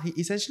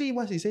 Essentially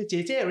what he said,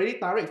 JJ already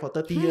tarik for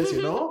 30 years,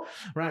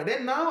 right?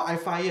 Then now I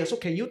fire, so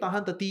can you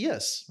tahan 30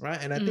 years, right?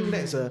 And I think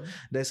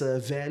there's a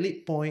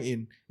valid point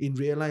in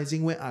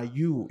realizing where are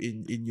you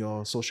in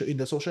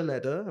the social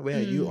ladder, where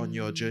are you on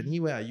your journey,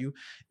 where are you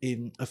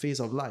in a phase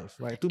of life,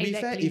 right? To be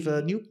fair, if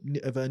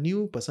a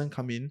new person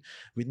come in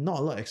with not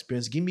a lot of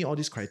experience, give me all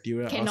these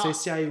criteria, cannot. I'll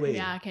say 下一位.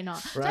 Yeah,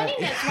 cannot. Right? So I think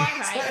that's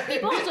why, right,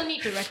 people also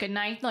need to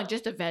recognize not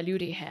just the value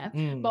they have,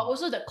 but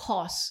also the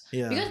cost.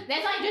 Yeah. Because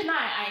that's why just now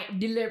I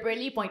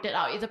deliberately pointed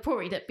out it's a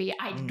prorated pay.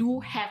 I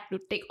do have to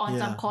take on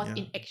some cost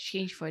in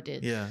exchange for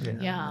this. Yeah.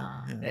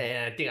 And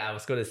I think I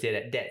was going to say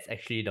that that's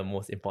actually the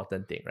most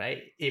important thing,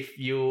 right? If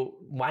you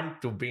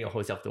want to bring your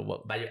whole self to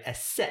work, but you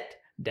accept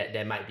that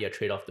there might be a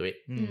trade-off to it,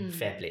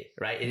 fair play,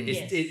 right?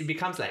 It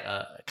becomes like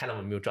a kind of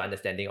a mutual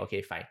understanding.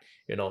 Okay, fine.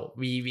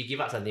 We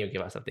give up something, you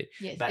give up something.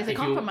 Yes, but it's a if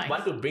compromise. you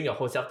want to bring your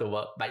whole self to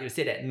work, but you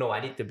say that, no,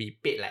 I need to be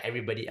paid like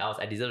everybody else,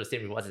 I deserve the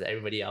same rewards as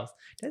everybody else,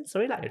 then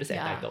sorry you're just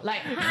entitled.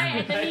 Like, hi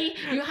Anthony,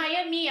 you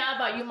hire me,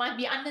 but you must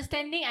be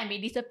understanding I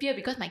may disappear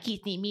because my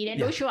kids need me, then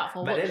don't show up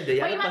for work. Then the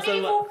but other you must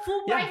person pay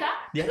full price.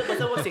 The other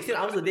person works 16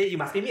 hours a day, you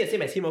must pay me the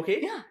same as him, okay?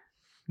 Yeah.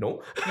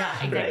 no.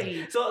 Yeah,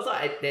 exactly.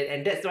 Right?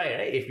 And that's why,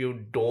 right? If you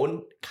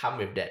don't come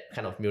with that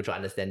kind of mutual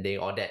understanding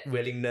or that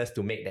willingness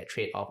to make that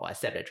trade-off or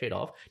accept that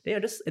trade-off, then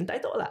you're just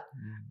entitled lah.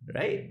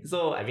 Right?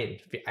 So I mean,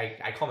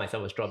 I call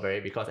myself a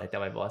strawberry because I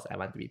tell my boss I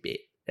want to be paid.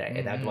 Right?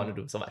 And I don't want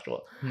to do so much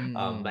work.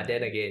 But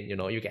then again,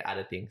 you get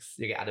other things,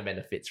 you get other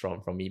benefits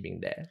from me being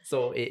there.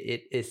 So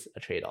it is a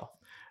trade-off.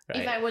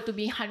 Right? If I were to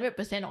be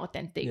 100%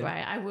 authentic,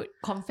 right, I would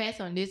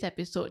confess on this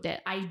episode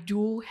that I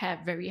do have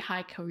very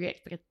high career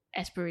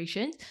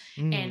aspirations,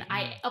 and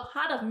a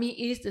part of me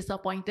is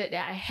disappointed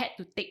that I had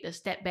to take the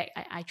step back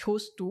I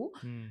chose to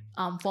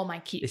for my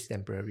kids. It's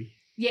temporary.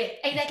 Yes,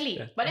 exactly.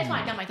 But that's what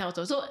I tell myself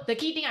also. So the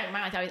key thing I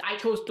remind myself is I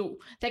chose to.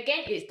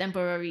 Second, it's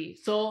temporary.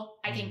 So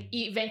I can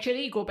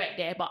eventually go back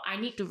there, but I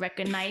need to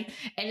recognize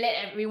and let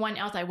everyone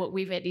else I work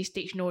with at this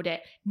stage know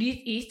that this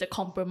is the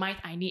compromise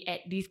I need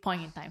at this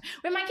point in time.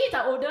 When my kids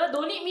are older,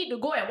 don't need me to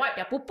go and wipe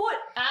their puput.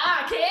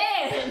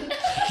 Can.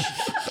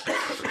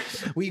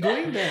 We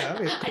going there.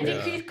 I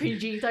think Chris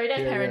cringing. Sorry,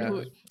 that's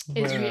parenthood.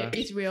 It's real.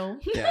 It's real.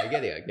 Yeah, I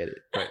get it.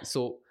 Right.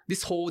 So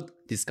this whole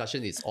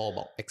discussion is all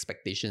about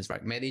expectations,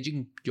 right?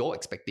 Managing your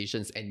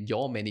expectations and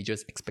your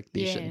manager's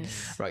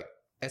expectations, right?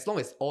 As long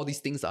as all these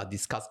things are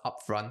discussed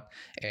upfront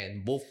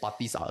and both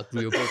parties are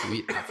agreeable to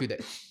it, I feel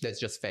that that's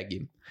just fair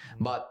game.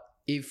 But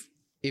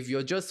if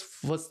you're just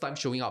first time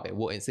showing up at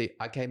work and say,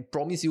 I can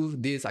promise you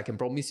this, I can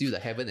promise you the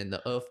heaven and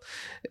the earth,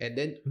 and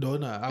then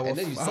I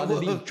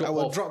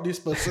will drop this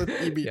person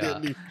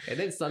immediately. And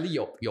then suddenly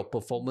your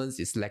performance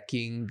is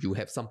lacking, you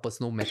have some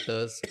personal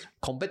matters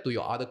compared to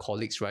your other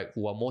colleagues, right,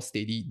 who are more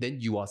steady,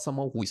 then you are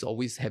someone who is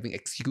always having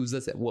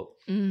excuses at work.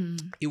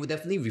 It will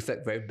definitely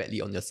reflect very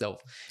badly on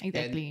yourself.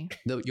 Exactly.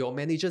 And your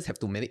managers have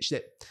to manage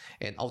that.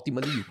 And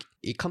ultimately,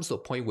 it comes to a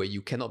point where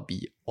you cannot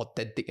be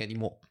authentic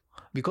anymore.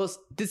 Because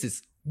this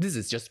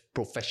is just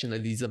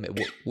professionalism at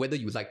work, whether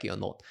you like it or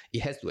not.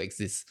 It has to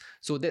exist.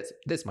 So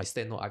that's my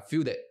stand. I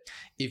feel that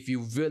if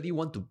you really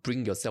want to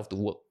bring yourself to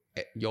work,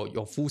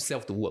 your full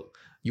self to work,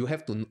 you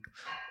have to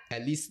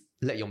at least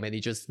let your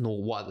managers know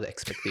what are the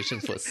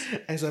expectations first.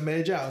 As a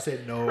manager, I'll say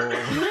no.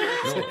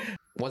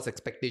 Once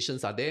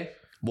expectations are there,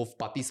 both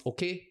parties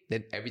okay,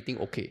 then everything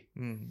okay.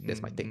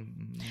 That's my take.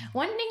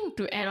 One thing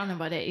to add on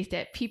about that is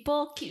that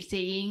people keep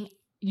saying,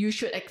 you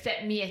should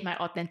accept me as my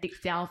authentic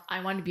self.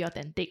 I want to be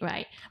authentic,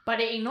 right? But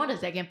they ignore the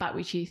second part,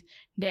 which is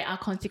there are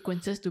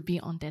consequences to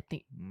being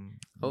authentic.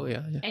 Oh,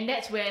 yeah. And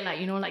that's where,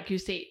 like you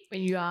said,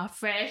 when you are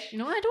fresh, I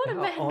don't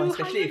want to or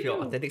especially if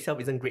your authentic self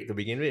isn't great to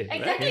begin with.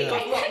 Exactly.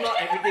 Right? Not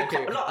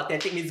everything, not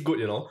authentic means good,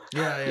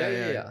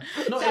 Yeah.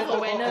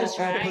 Self-awareness,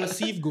 or right?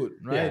 perceived good,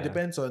 right? Yeah.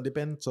 Depends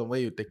on where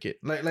you take it.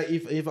 Like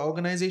if an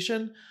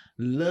organization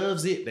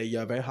loves it that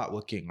you're very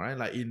hardworking, right?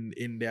 Like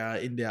in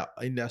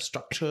their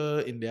structure,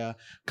 in their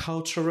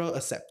cultural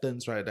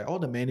acceptance, right? Like all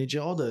the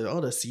manager, all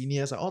the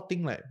seniors, all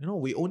think like,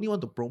 we only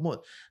want to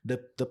promote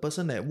the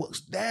person that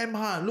works damn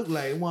hard, look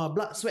like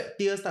blood, sweat,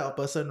 tears type of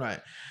person,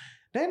 right?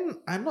 Then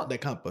I'm not that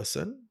kind of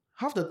person.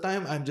 Half the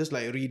time I'm just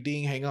like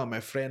reading, hanging out with my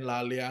friend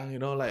La Liang,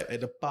 like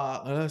at the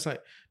park. And it's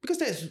like, because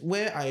that's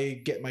where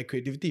I get my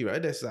creativity,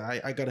 right? That's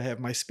I gotta have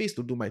my space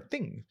to do my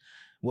thing.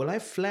 Will I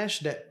flash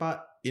that part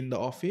in the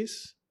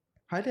office?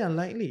 Highly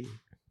unlikely.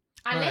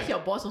 Unless your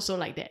boss also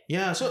like that.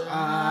 Yeah, so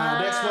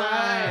that's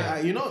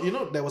why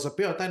there was a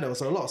period of time there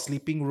was a lot of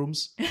sleeping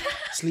rooms,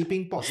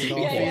 sleeping pods in the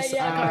office.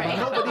 Correct.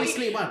 But nobody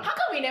sleep one. How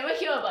come we never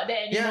hear about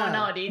that anymore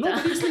nowadays?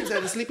 Nobody sleeps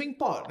at the sleeping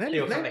pod. Then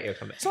You'll come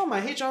back. some of my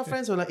HR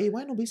friends were like, hey,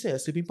 why nobody sleep at the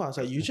sleeping pod? I was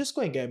like, you just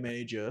go and get a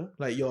manager,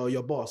 like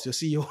your boss, your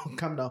CEO,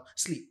 come down,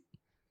 sleep.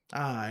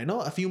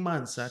 A few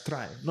months,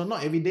 try.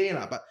 Not every day,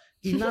 but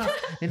enough.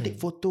 Then take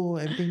photo,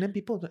 everything. Then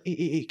people,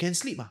 hey, can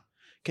sleep.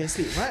 Can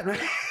sleep, right?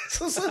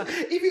 So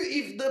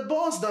if the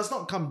boss does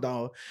not come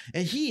down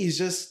and he is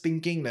just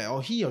thinking that,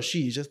 or he or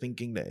she is just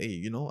thinking that,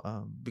 hey,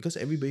 because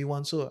everybody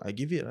wants, so I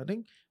give it. I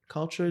think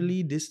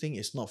culturally this thing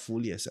is not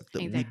fully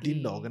accepted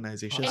within the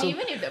organization. And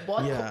even if the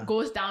boss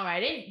goes down,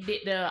 right, then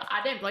the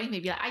other employees may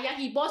be like,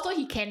 he boss, so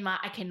he can,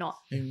 I cannot.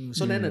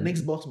 So then the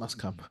next boss must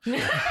come. So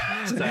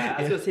I was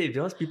going to say,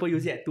 because people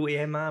use it at 2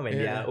 a.m. when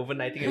they are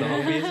overnighting in the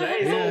office,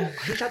 right?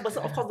 So HR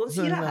person, of course, don't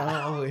see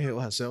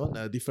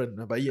that.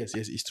 Different. But yes,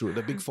 it's true.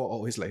 The big four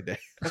always like that.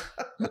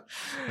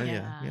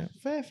 Fair.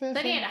 I think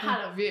at the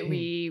heart of it,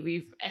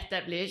 we've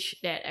established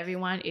that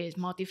everyone is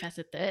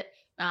multifaceted.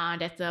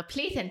 There's a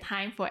place and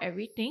time for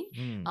everything.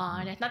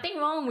 There's nothing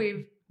wrong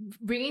with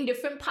bringing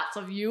different parts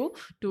of you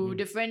to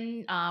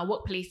different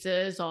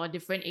workplaces or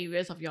different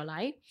areas of your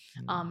life.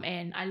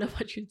 And I love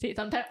what you said.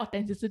 Sometimes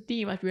authenticity,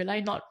 you must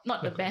realize not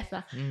the best.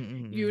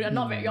 You are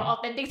not your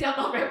authentic self,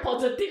 not very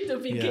positive to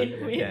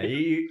begin with. Yeah,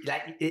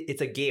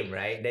 it's a game,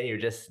 right? Then you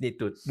just need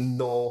to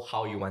know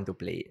how you want to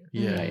play it.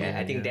 Right? And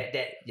I think that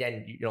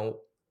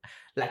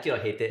like it or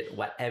hate it,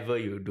 whatever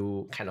you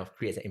do kind of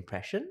creates an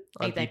impression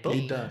on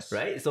Exactly. people. It does.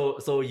 Right?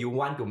 So you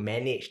want to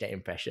manage that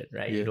impression,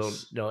 right? You don't,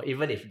 Yes.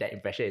 even if that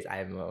impression is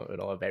I'm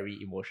a very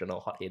emotional,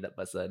 hot-headed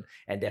person,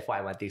 and therefore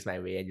I want things my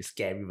way, and you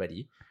scare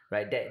everybody,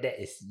 right?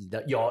 That is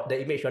the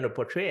image you want to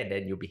portray, and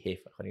then you behave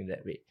according to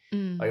that way.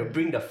 Or you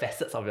bring the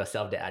facets of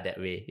yourself that are that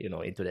way,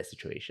 into that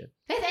situation.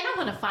 Let's end up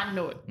on a fun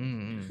note.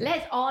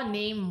 Let's all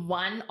name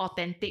one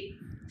authentic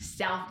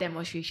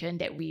self-demonstration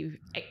that we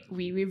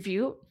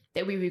reviewed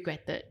that we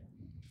regretted.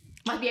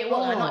 Must be at work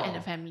or not in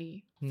the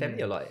family.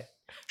 Family a lot,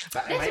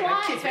 But That's my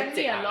why kids family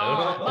very a thick,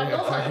 lot. But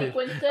no Very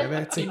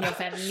consequences thick. in your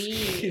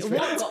family.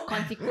 Work got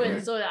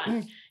consequence. So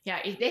that,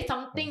 if there's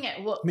something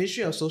at work.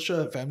 Ministry of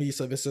Social and Family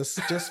Services,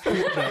 just put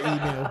the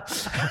email.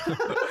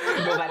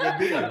 No, but they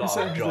bring a lot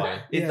of joy.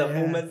 It's the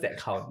Yeah. moments that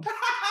count.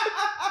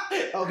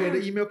 Okay,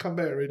 the email come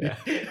back already.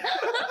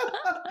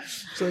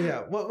 So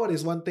yeah, what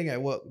is one thing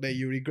at work that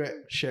you regret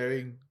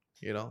sharing,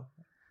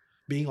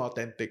 being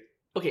authentic?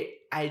 Okay,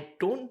 I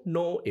don't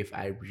know if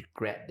I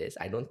regret this.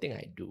 I don't think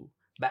I do.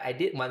 But I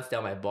did once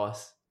tell my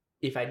boss,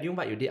 if I knew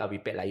what you did, I'll be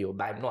paid like you.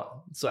 But I'm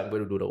not, so I'm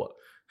going to do the work.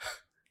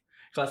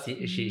 Because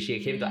she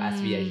came to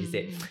ask me and she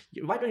said,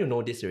 why don't you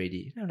know this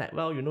already? And I'm like,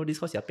 well, you know this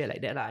because you're paid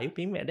like that. Are you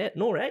paying me like that?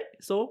 No, right?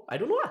 So I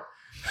don't know.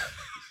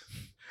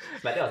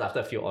 But that was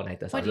after a few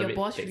all-nighters. What did your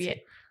boss react?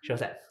 She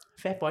was like,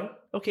 fair point.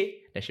 Okay.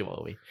 Then she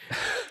walked away.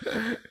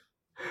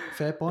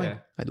 Fair point. Yeah.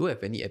 I don't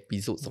have any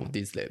episodes of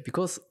this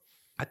because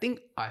I think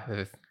I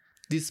have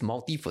this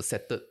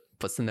multifaceted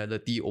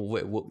personality over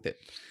at work that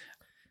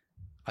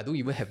I don't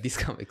even have this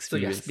kind of So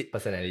you're experience. split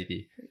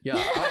personality.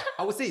 Yeah,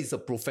 I would say it's a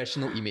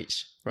professional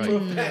image, right?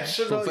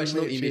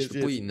 Professional image to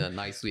yes, put yes. it in a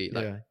nice way.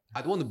 Like Yeah.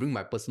 I don't want to bring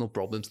my personal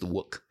problems to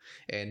work,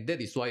 and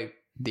that is why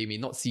they may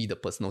not see the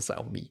personal side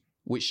of me,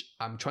 which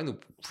I'm trying to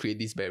create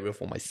this barrier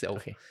for myself.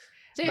 Okay.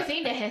 So you're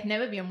saying there has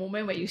never been a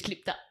moment where you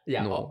slipped up.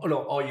 Yeah. No.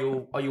 Or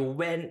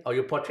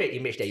you portray an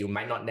image that you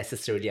might not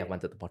necessarily have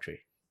wanted to portray.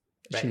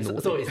 Right? Actually, no.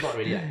 So it's not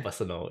really like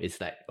personal.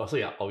 It's like, also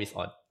you're always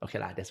on. Okay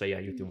lah, that's why you're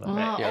a YouTuber,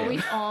 right? Yeah.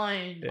 Always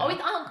on. Always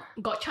on.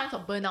 Got chance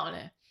of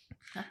burnout.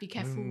 Be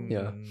careful.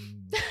 Yeah.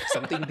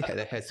 Something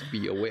that has to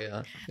be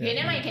aware. Okay,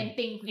 then you can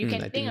think. You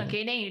can I think, think-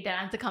 okay, then if the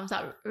answer comes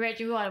out.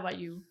 Reggie, what about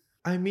you?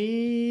 I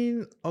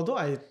mean, although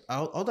I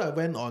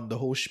went on the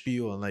whole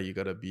spiel on like you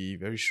gotta be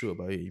very sure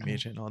about your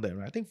image and all that,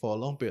 right? I think for a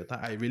long period of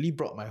time, I really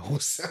brought my whole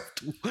self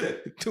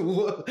to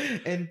work,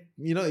 and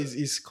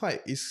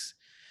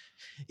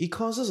it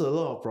causes a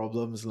lot of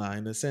problems lah,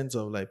 in the sense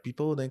of like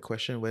people then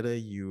question whether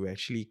you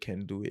actually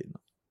can do it.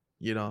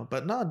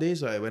 But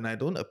nowadays, right, when I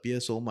don't appear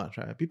so much,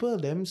 right, people are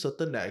damn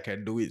certain that I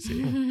can do it,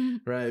 say,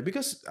 right?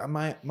 Because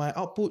my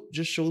output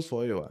just shows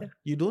for you.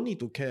 You don't need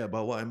to care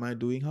about what am I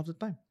doing half the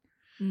time.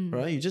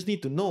 Right, you just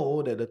need to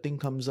know that the thing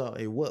comes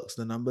out, it works,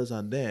 the numbers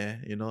are there,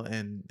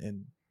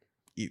 and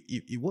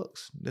it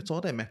works. That's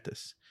all that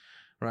matters,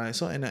 right?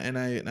 So and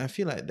I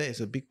feel like that is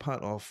a big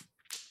part of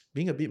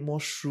being a bit more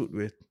shrewd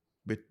with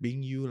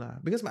being you lah.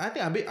 Because I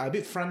think I'm a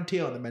bit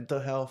frontier on the mental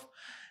health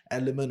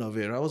element of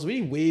it. Right? I was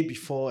really way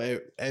before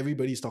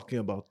everybody's talking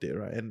about it,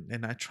 right?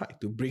 And I tried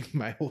to bring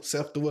my whole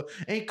self to work,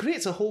 and it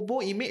creates a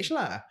hobo image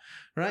lah,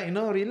 right?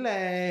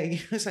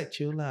 Relax, it's like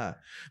chill lah.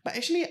 But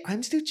actually,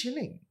 I'm still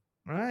chilling.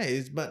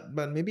 Right,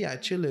 but maybe I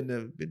chill with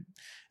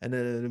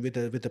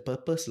a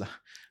purpose lah,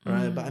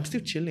 right? But I'm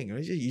still chilling,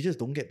 right? You just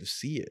don't get to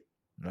see it,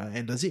 right?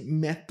 And does it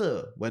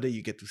matter whether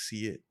you get to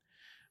see it,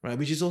 right?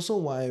 Which is also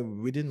why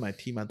within my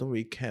team I don't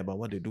really care about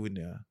what they do in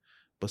their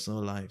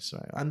personal lives,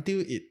 right?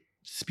 Until it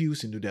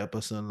spews into their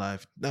personal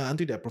life,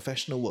 until their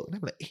professional work.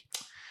 Then I'm like, hey,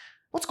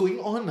 what's going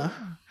on?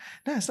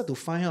 Then I start to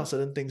find out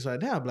certain things, right?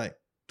 Then I'm like,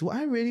 do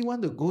I really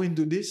want to go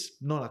into this?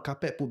 No,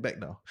 carpet put back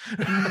now.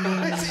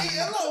 I see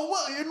a lot of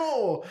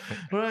work,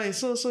 right?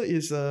 So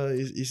is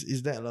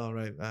that law,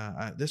 right?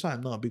 That's why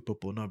I'm not a big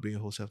proponent of bringing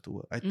whole self to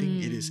work. I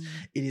think it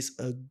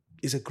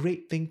is a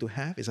great thing to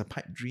have. It's a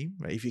pipe dream,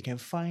 right? If you can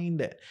find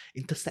that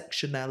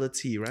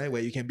intersectionality, right,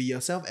 where you can be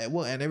yourself at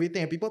work and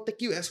everything, and people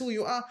take you as who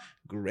you are,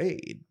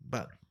 great.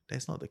 But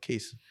that's not the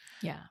case.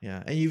 Yeah.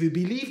 And if you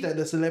believe that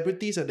the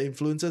celebrities and the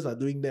influencers are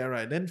doing that,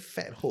 right, then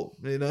fat hope,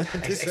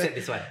 Except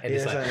this one and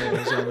this one.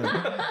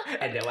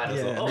 And that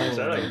one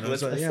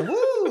also. Yeah,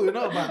 woo!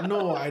 But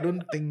no, I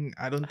don't think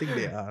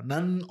they are.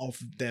 None of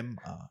them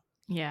are.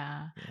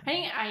 Yeah. I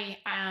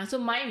think so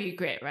my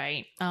regret,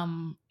 right?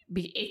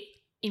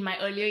 In my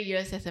earlier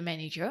years as a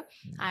manager,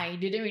 I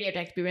didn't really have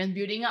the experience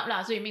building up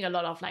lah. So you make a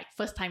lot of like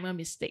first timer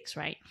mistakes,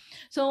 right?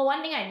 So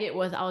one thing I did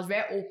was I was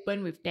very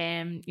open with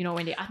them.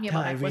 When they asked me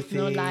about my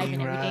personal life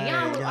and everything,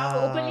 I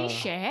will openly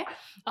share.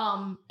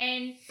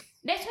 And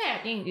that's why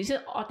I think this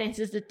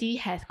authenticity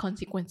has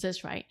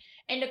consequences, right?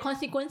 And the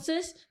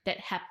consequences that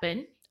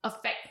happened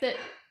affected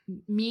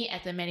me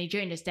as a manager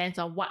in the sense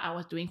of what I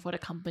was doing for the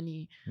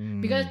company.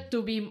 Because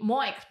to be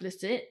more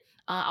explicit,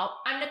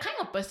 I'm the kind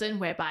of person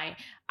whereby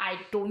I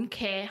don't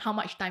care how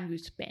much time you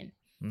spend.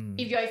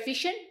 If you're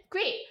efficient,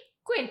 great.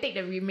 Go and take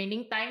the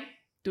remaining time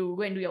to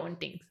go and do your own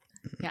things.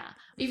 Yeah.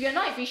 If you're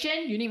not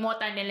efficient, you need more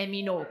time, then let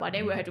me know. But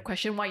then we'll have to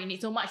question why you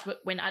need so much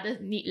when others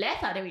need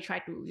less. Then we try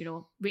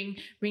to,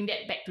 bring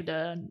that back to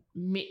the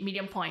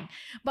medium point.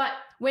 But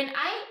when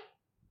I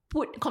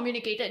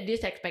communicated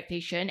this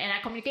expectation and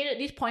I communicated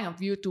this point of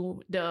view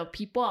to the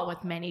people I was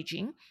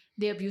managing,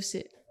 they abuse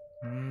it.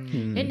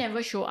 They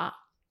never show up.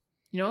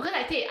 Because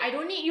I say, I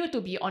don't need you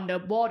to be on the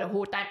ball the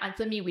whole time,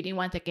 answer me within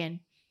 1 second.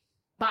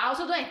 But I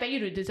also don't expect you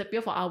to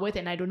disappear for hours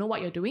and I don't know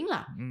what you're doing.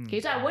 Okay,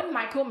 so I won't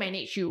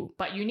micromanage you,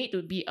 but you need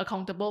to be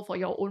accountable for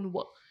your own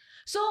work.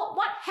 So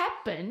what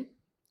happened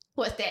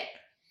was that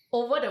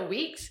over the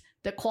weeks,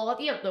 the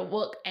quality of the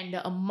work and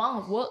the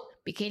amount of work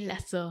became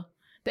lesser.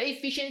 The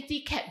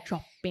efficiency kept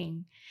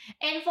dropping.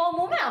 And for a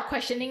moment, I was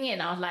questioning it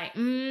and I was like,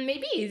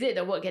 maybe is it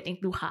the work getting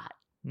too hard?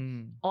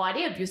 Or are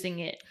they abusing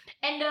it?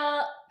 And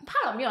the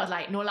part of me was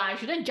like, no lah, I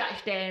shouldn't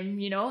judge them,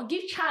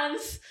 give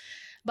chance.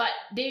 But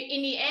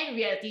in the end,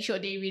 reality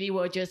showed they really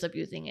were just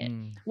abusing it.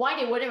 Why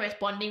they weren't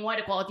responding, why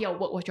the quality of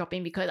work was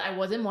dropping, because I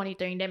wasn't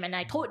monitoring them and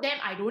I told them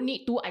I don't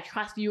need to, I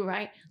trust you,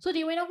 right? So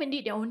they went off and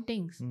did their own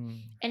things.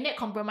 And that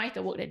compromised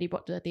the work that they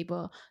brought to the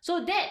table.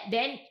 So that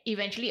then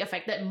eventually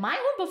affected my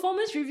own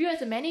performance review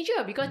as a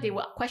manager, because they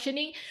were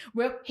questioning,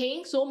 we're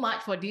paying so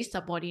much for this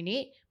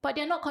subordinate, but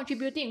they're not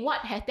contributing.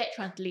 What has that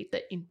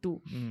translated into?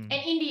 And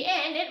in the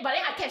end, but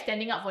then I kept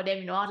standing up for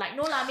them, I was like,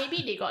 no lah,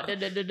 maybe they got the.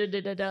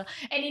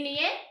 And in the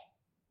end,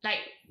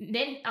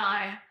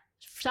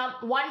 for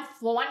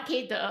one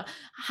case, the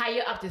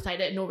higher up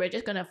decided, no, we're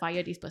just gonna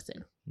fire this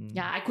person.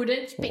 I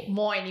couldn't speak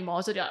more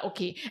anymore. So they're like,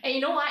 okay. And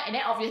you know what? And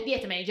then obviously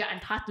as a manager,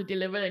 I'm tasked to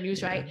deliver the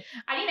news, right?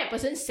 I think that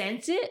person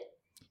sensed it.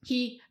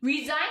 He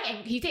resigned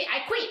and he said,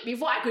 I quit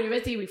before I could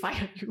even say we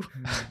fired you.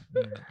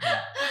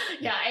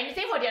 And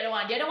same for the other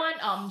one. The other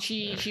one,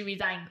 she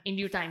resigned in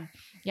due time.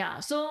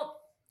 So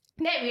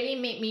that really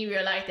made me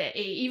realize that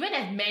even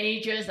as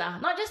managers,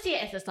 not just say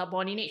as a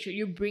subordinate, should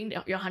you bring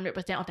your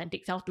 100%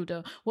 authentic self to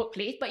the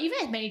workplace, but even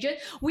as managers,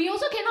 we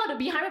also cannot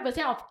be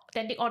 100%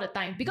 authentic all the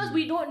time, because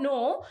we don't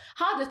know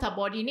how the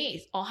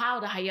subordinates or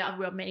how the higher up,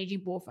 we're managing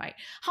both, right?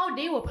 How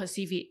they will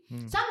perceive it.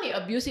 Some may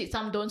abuse it,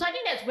 some don't. So I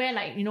think that's where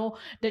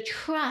the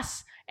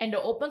trust and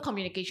the open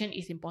communication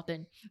is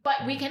important.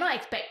 But we cannot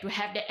expect to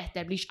have that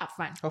established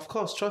upfront. Of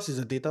course, trust is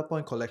a data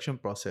point collection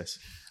process.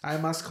 I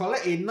must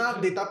collect enough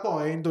data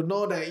point to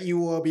know that you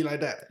will be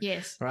like that.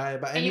 Yes.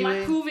 Right? But and anyway, you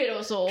must prove it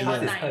also over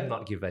Trust is time. earned,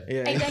 not given.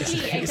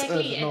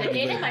 Exactly. And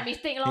then that's my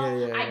mistake.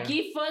 Yeah. I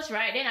give first,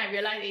 right? Then I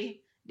realize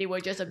they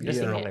were just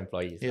abusing the wrong it.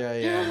 employees. Yeah.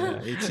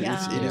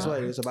 It is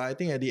what it is. But I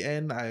think at the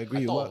end, I agree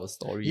I with thought what... of a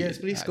story. Yes,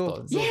 please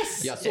go.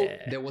 Yes. So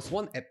there was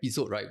one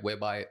episode, right,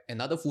 whereby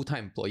another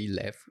full-time employee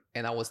left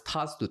and I was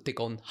tasked to take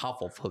on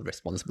half of her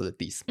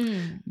responsibilities.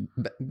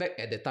 Back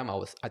at that time,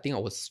 I think I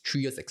was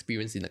 3 years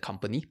experience in the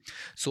company.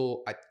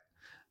 So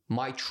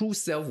my true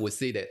self would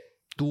say that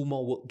do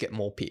more work, get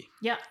more pay.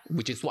 Yeah.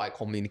 Which is what I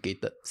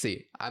communicated.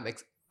 Say,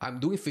 I'm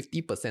doing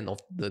 50%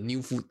 of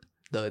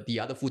the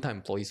other full-time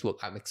employees' work.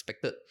 I'm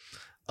expected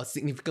a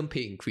significant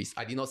pay increase.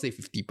 I did not say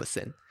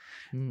 50%.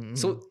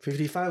 So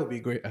 55 would be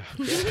great.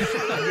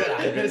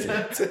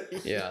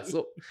 100. Yeah.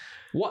 So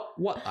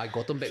what I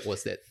gotten back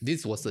was that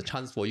this was a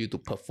chance for you to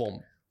perform.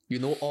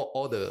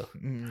 All the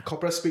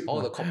corporate speak. All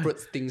the corporate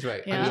things,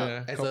 right?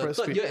 Yeah. As a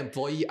third-year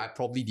employee, I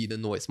probably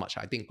didn't know as much.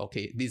 I think,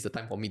 okay, this is the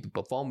time for me to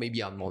perform.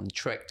 Maybe I'm on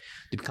track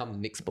to become the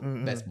next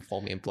best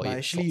performing employee. But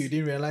actually, you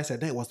didn't realize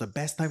that was the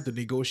best time to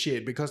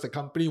negotiate because the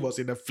company was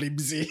in a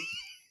flimsy.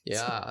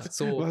 Yeah.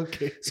 So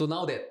so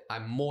now that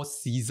I'm more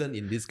seasoned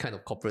in this kind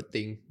of corporate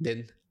thing,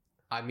 then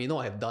I may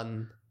not have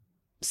done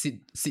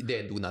sit there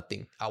and do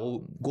nothing. I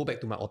will go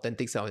back to my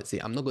authentic self and say,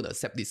 I'm not going to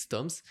accept these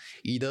terms.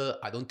 Either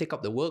I don't take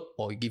up the work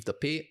or you give the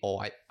pay,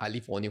 or I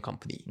leave for a new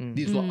company.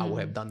 This is what I would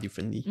have done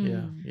differently.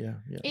 Yeah,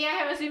 I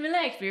have a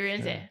similar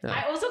experience.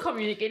 I also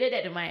communicated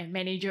that to my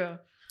manager.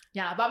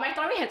 Yeah, but my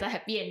story has a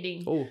happy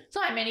ending. So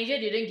my manager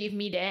didn't give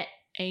me that,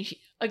 and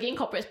again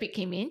corporate speak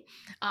came in.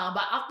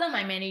 But after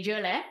my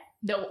manager left,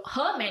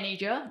 her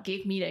manager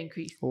gave me the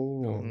increase.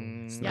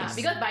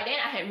 Because by then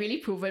I had really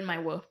proven my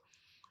worth.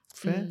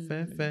 Fair.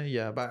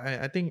 Yeah, but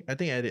I think at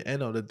the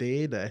end of the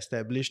day, the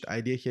established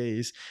idea here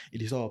is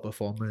it is all a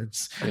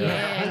performance.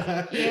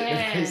 Yes.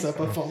 It's a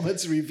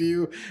performance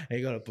review and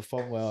you gotta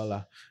perform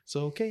well.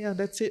 So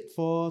that's it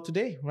for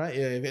today, right? If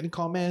you have any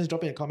comments,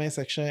 drop in the comment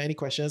section. Any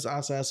questions,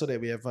 ask us so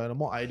that we have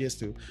more ideas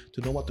to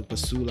know what to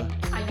pursue.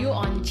 Are you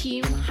on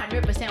team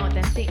 100%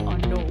 authentic or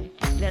no?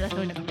 Let us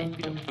know in the comments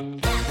below.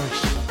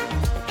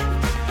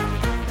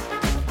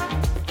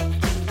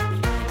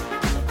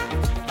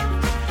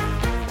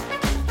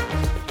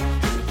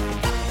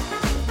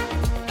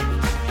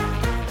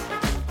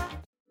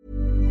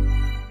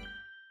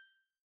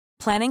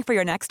 Planning for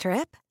your next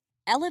trip?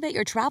 Elevate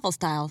your travel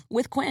style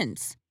with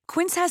Quince.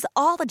 Quince has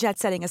all the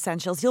jet-setting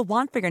essentials you'll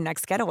want for your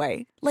next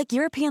getaway, like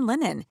European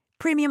linen,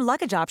 premium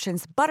luggage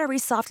options, buttery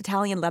soft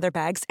Italian leather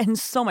bags, and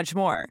so much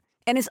more.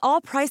 And is all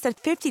priced at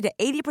 50 to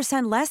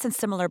 80% less than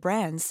similar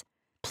brands.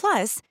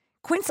 Plus,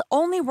 Quince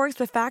only works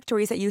with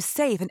factories that use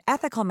safe and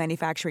ethical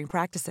manufacturing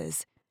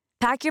practices.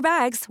 Pack your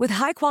bags with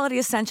high-quality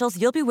essentials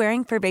you'll be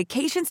wearing for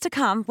vacations to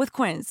come with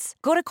Quince.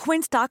 Go to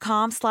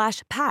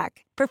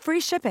quince.com/pack for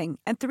free shipping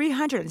and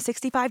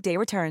 365-day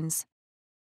returns.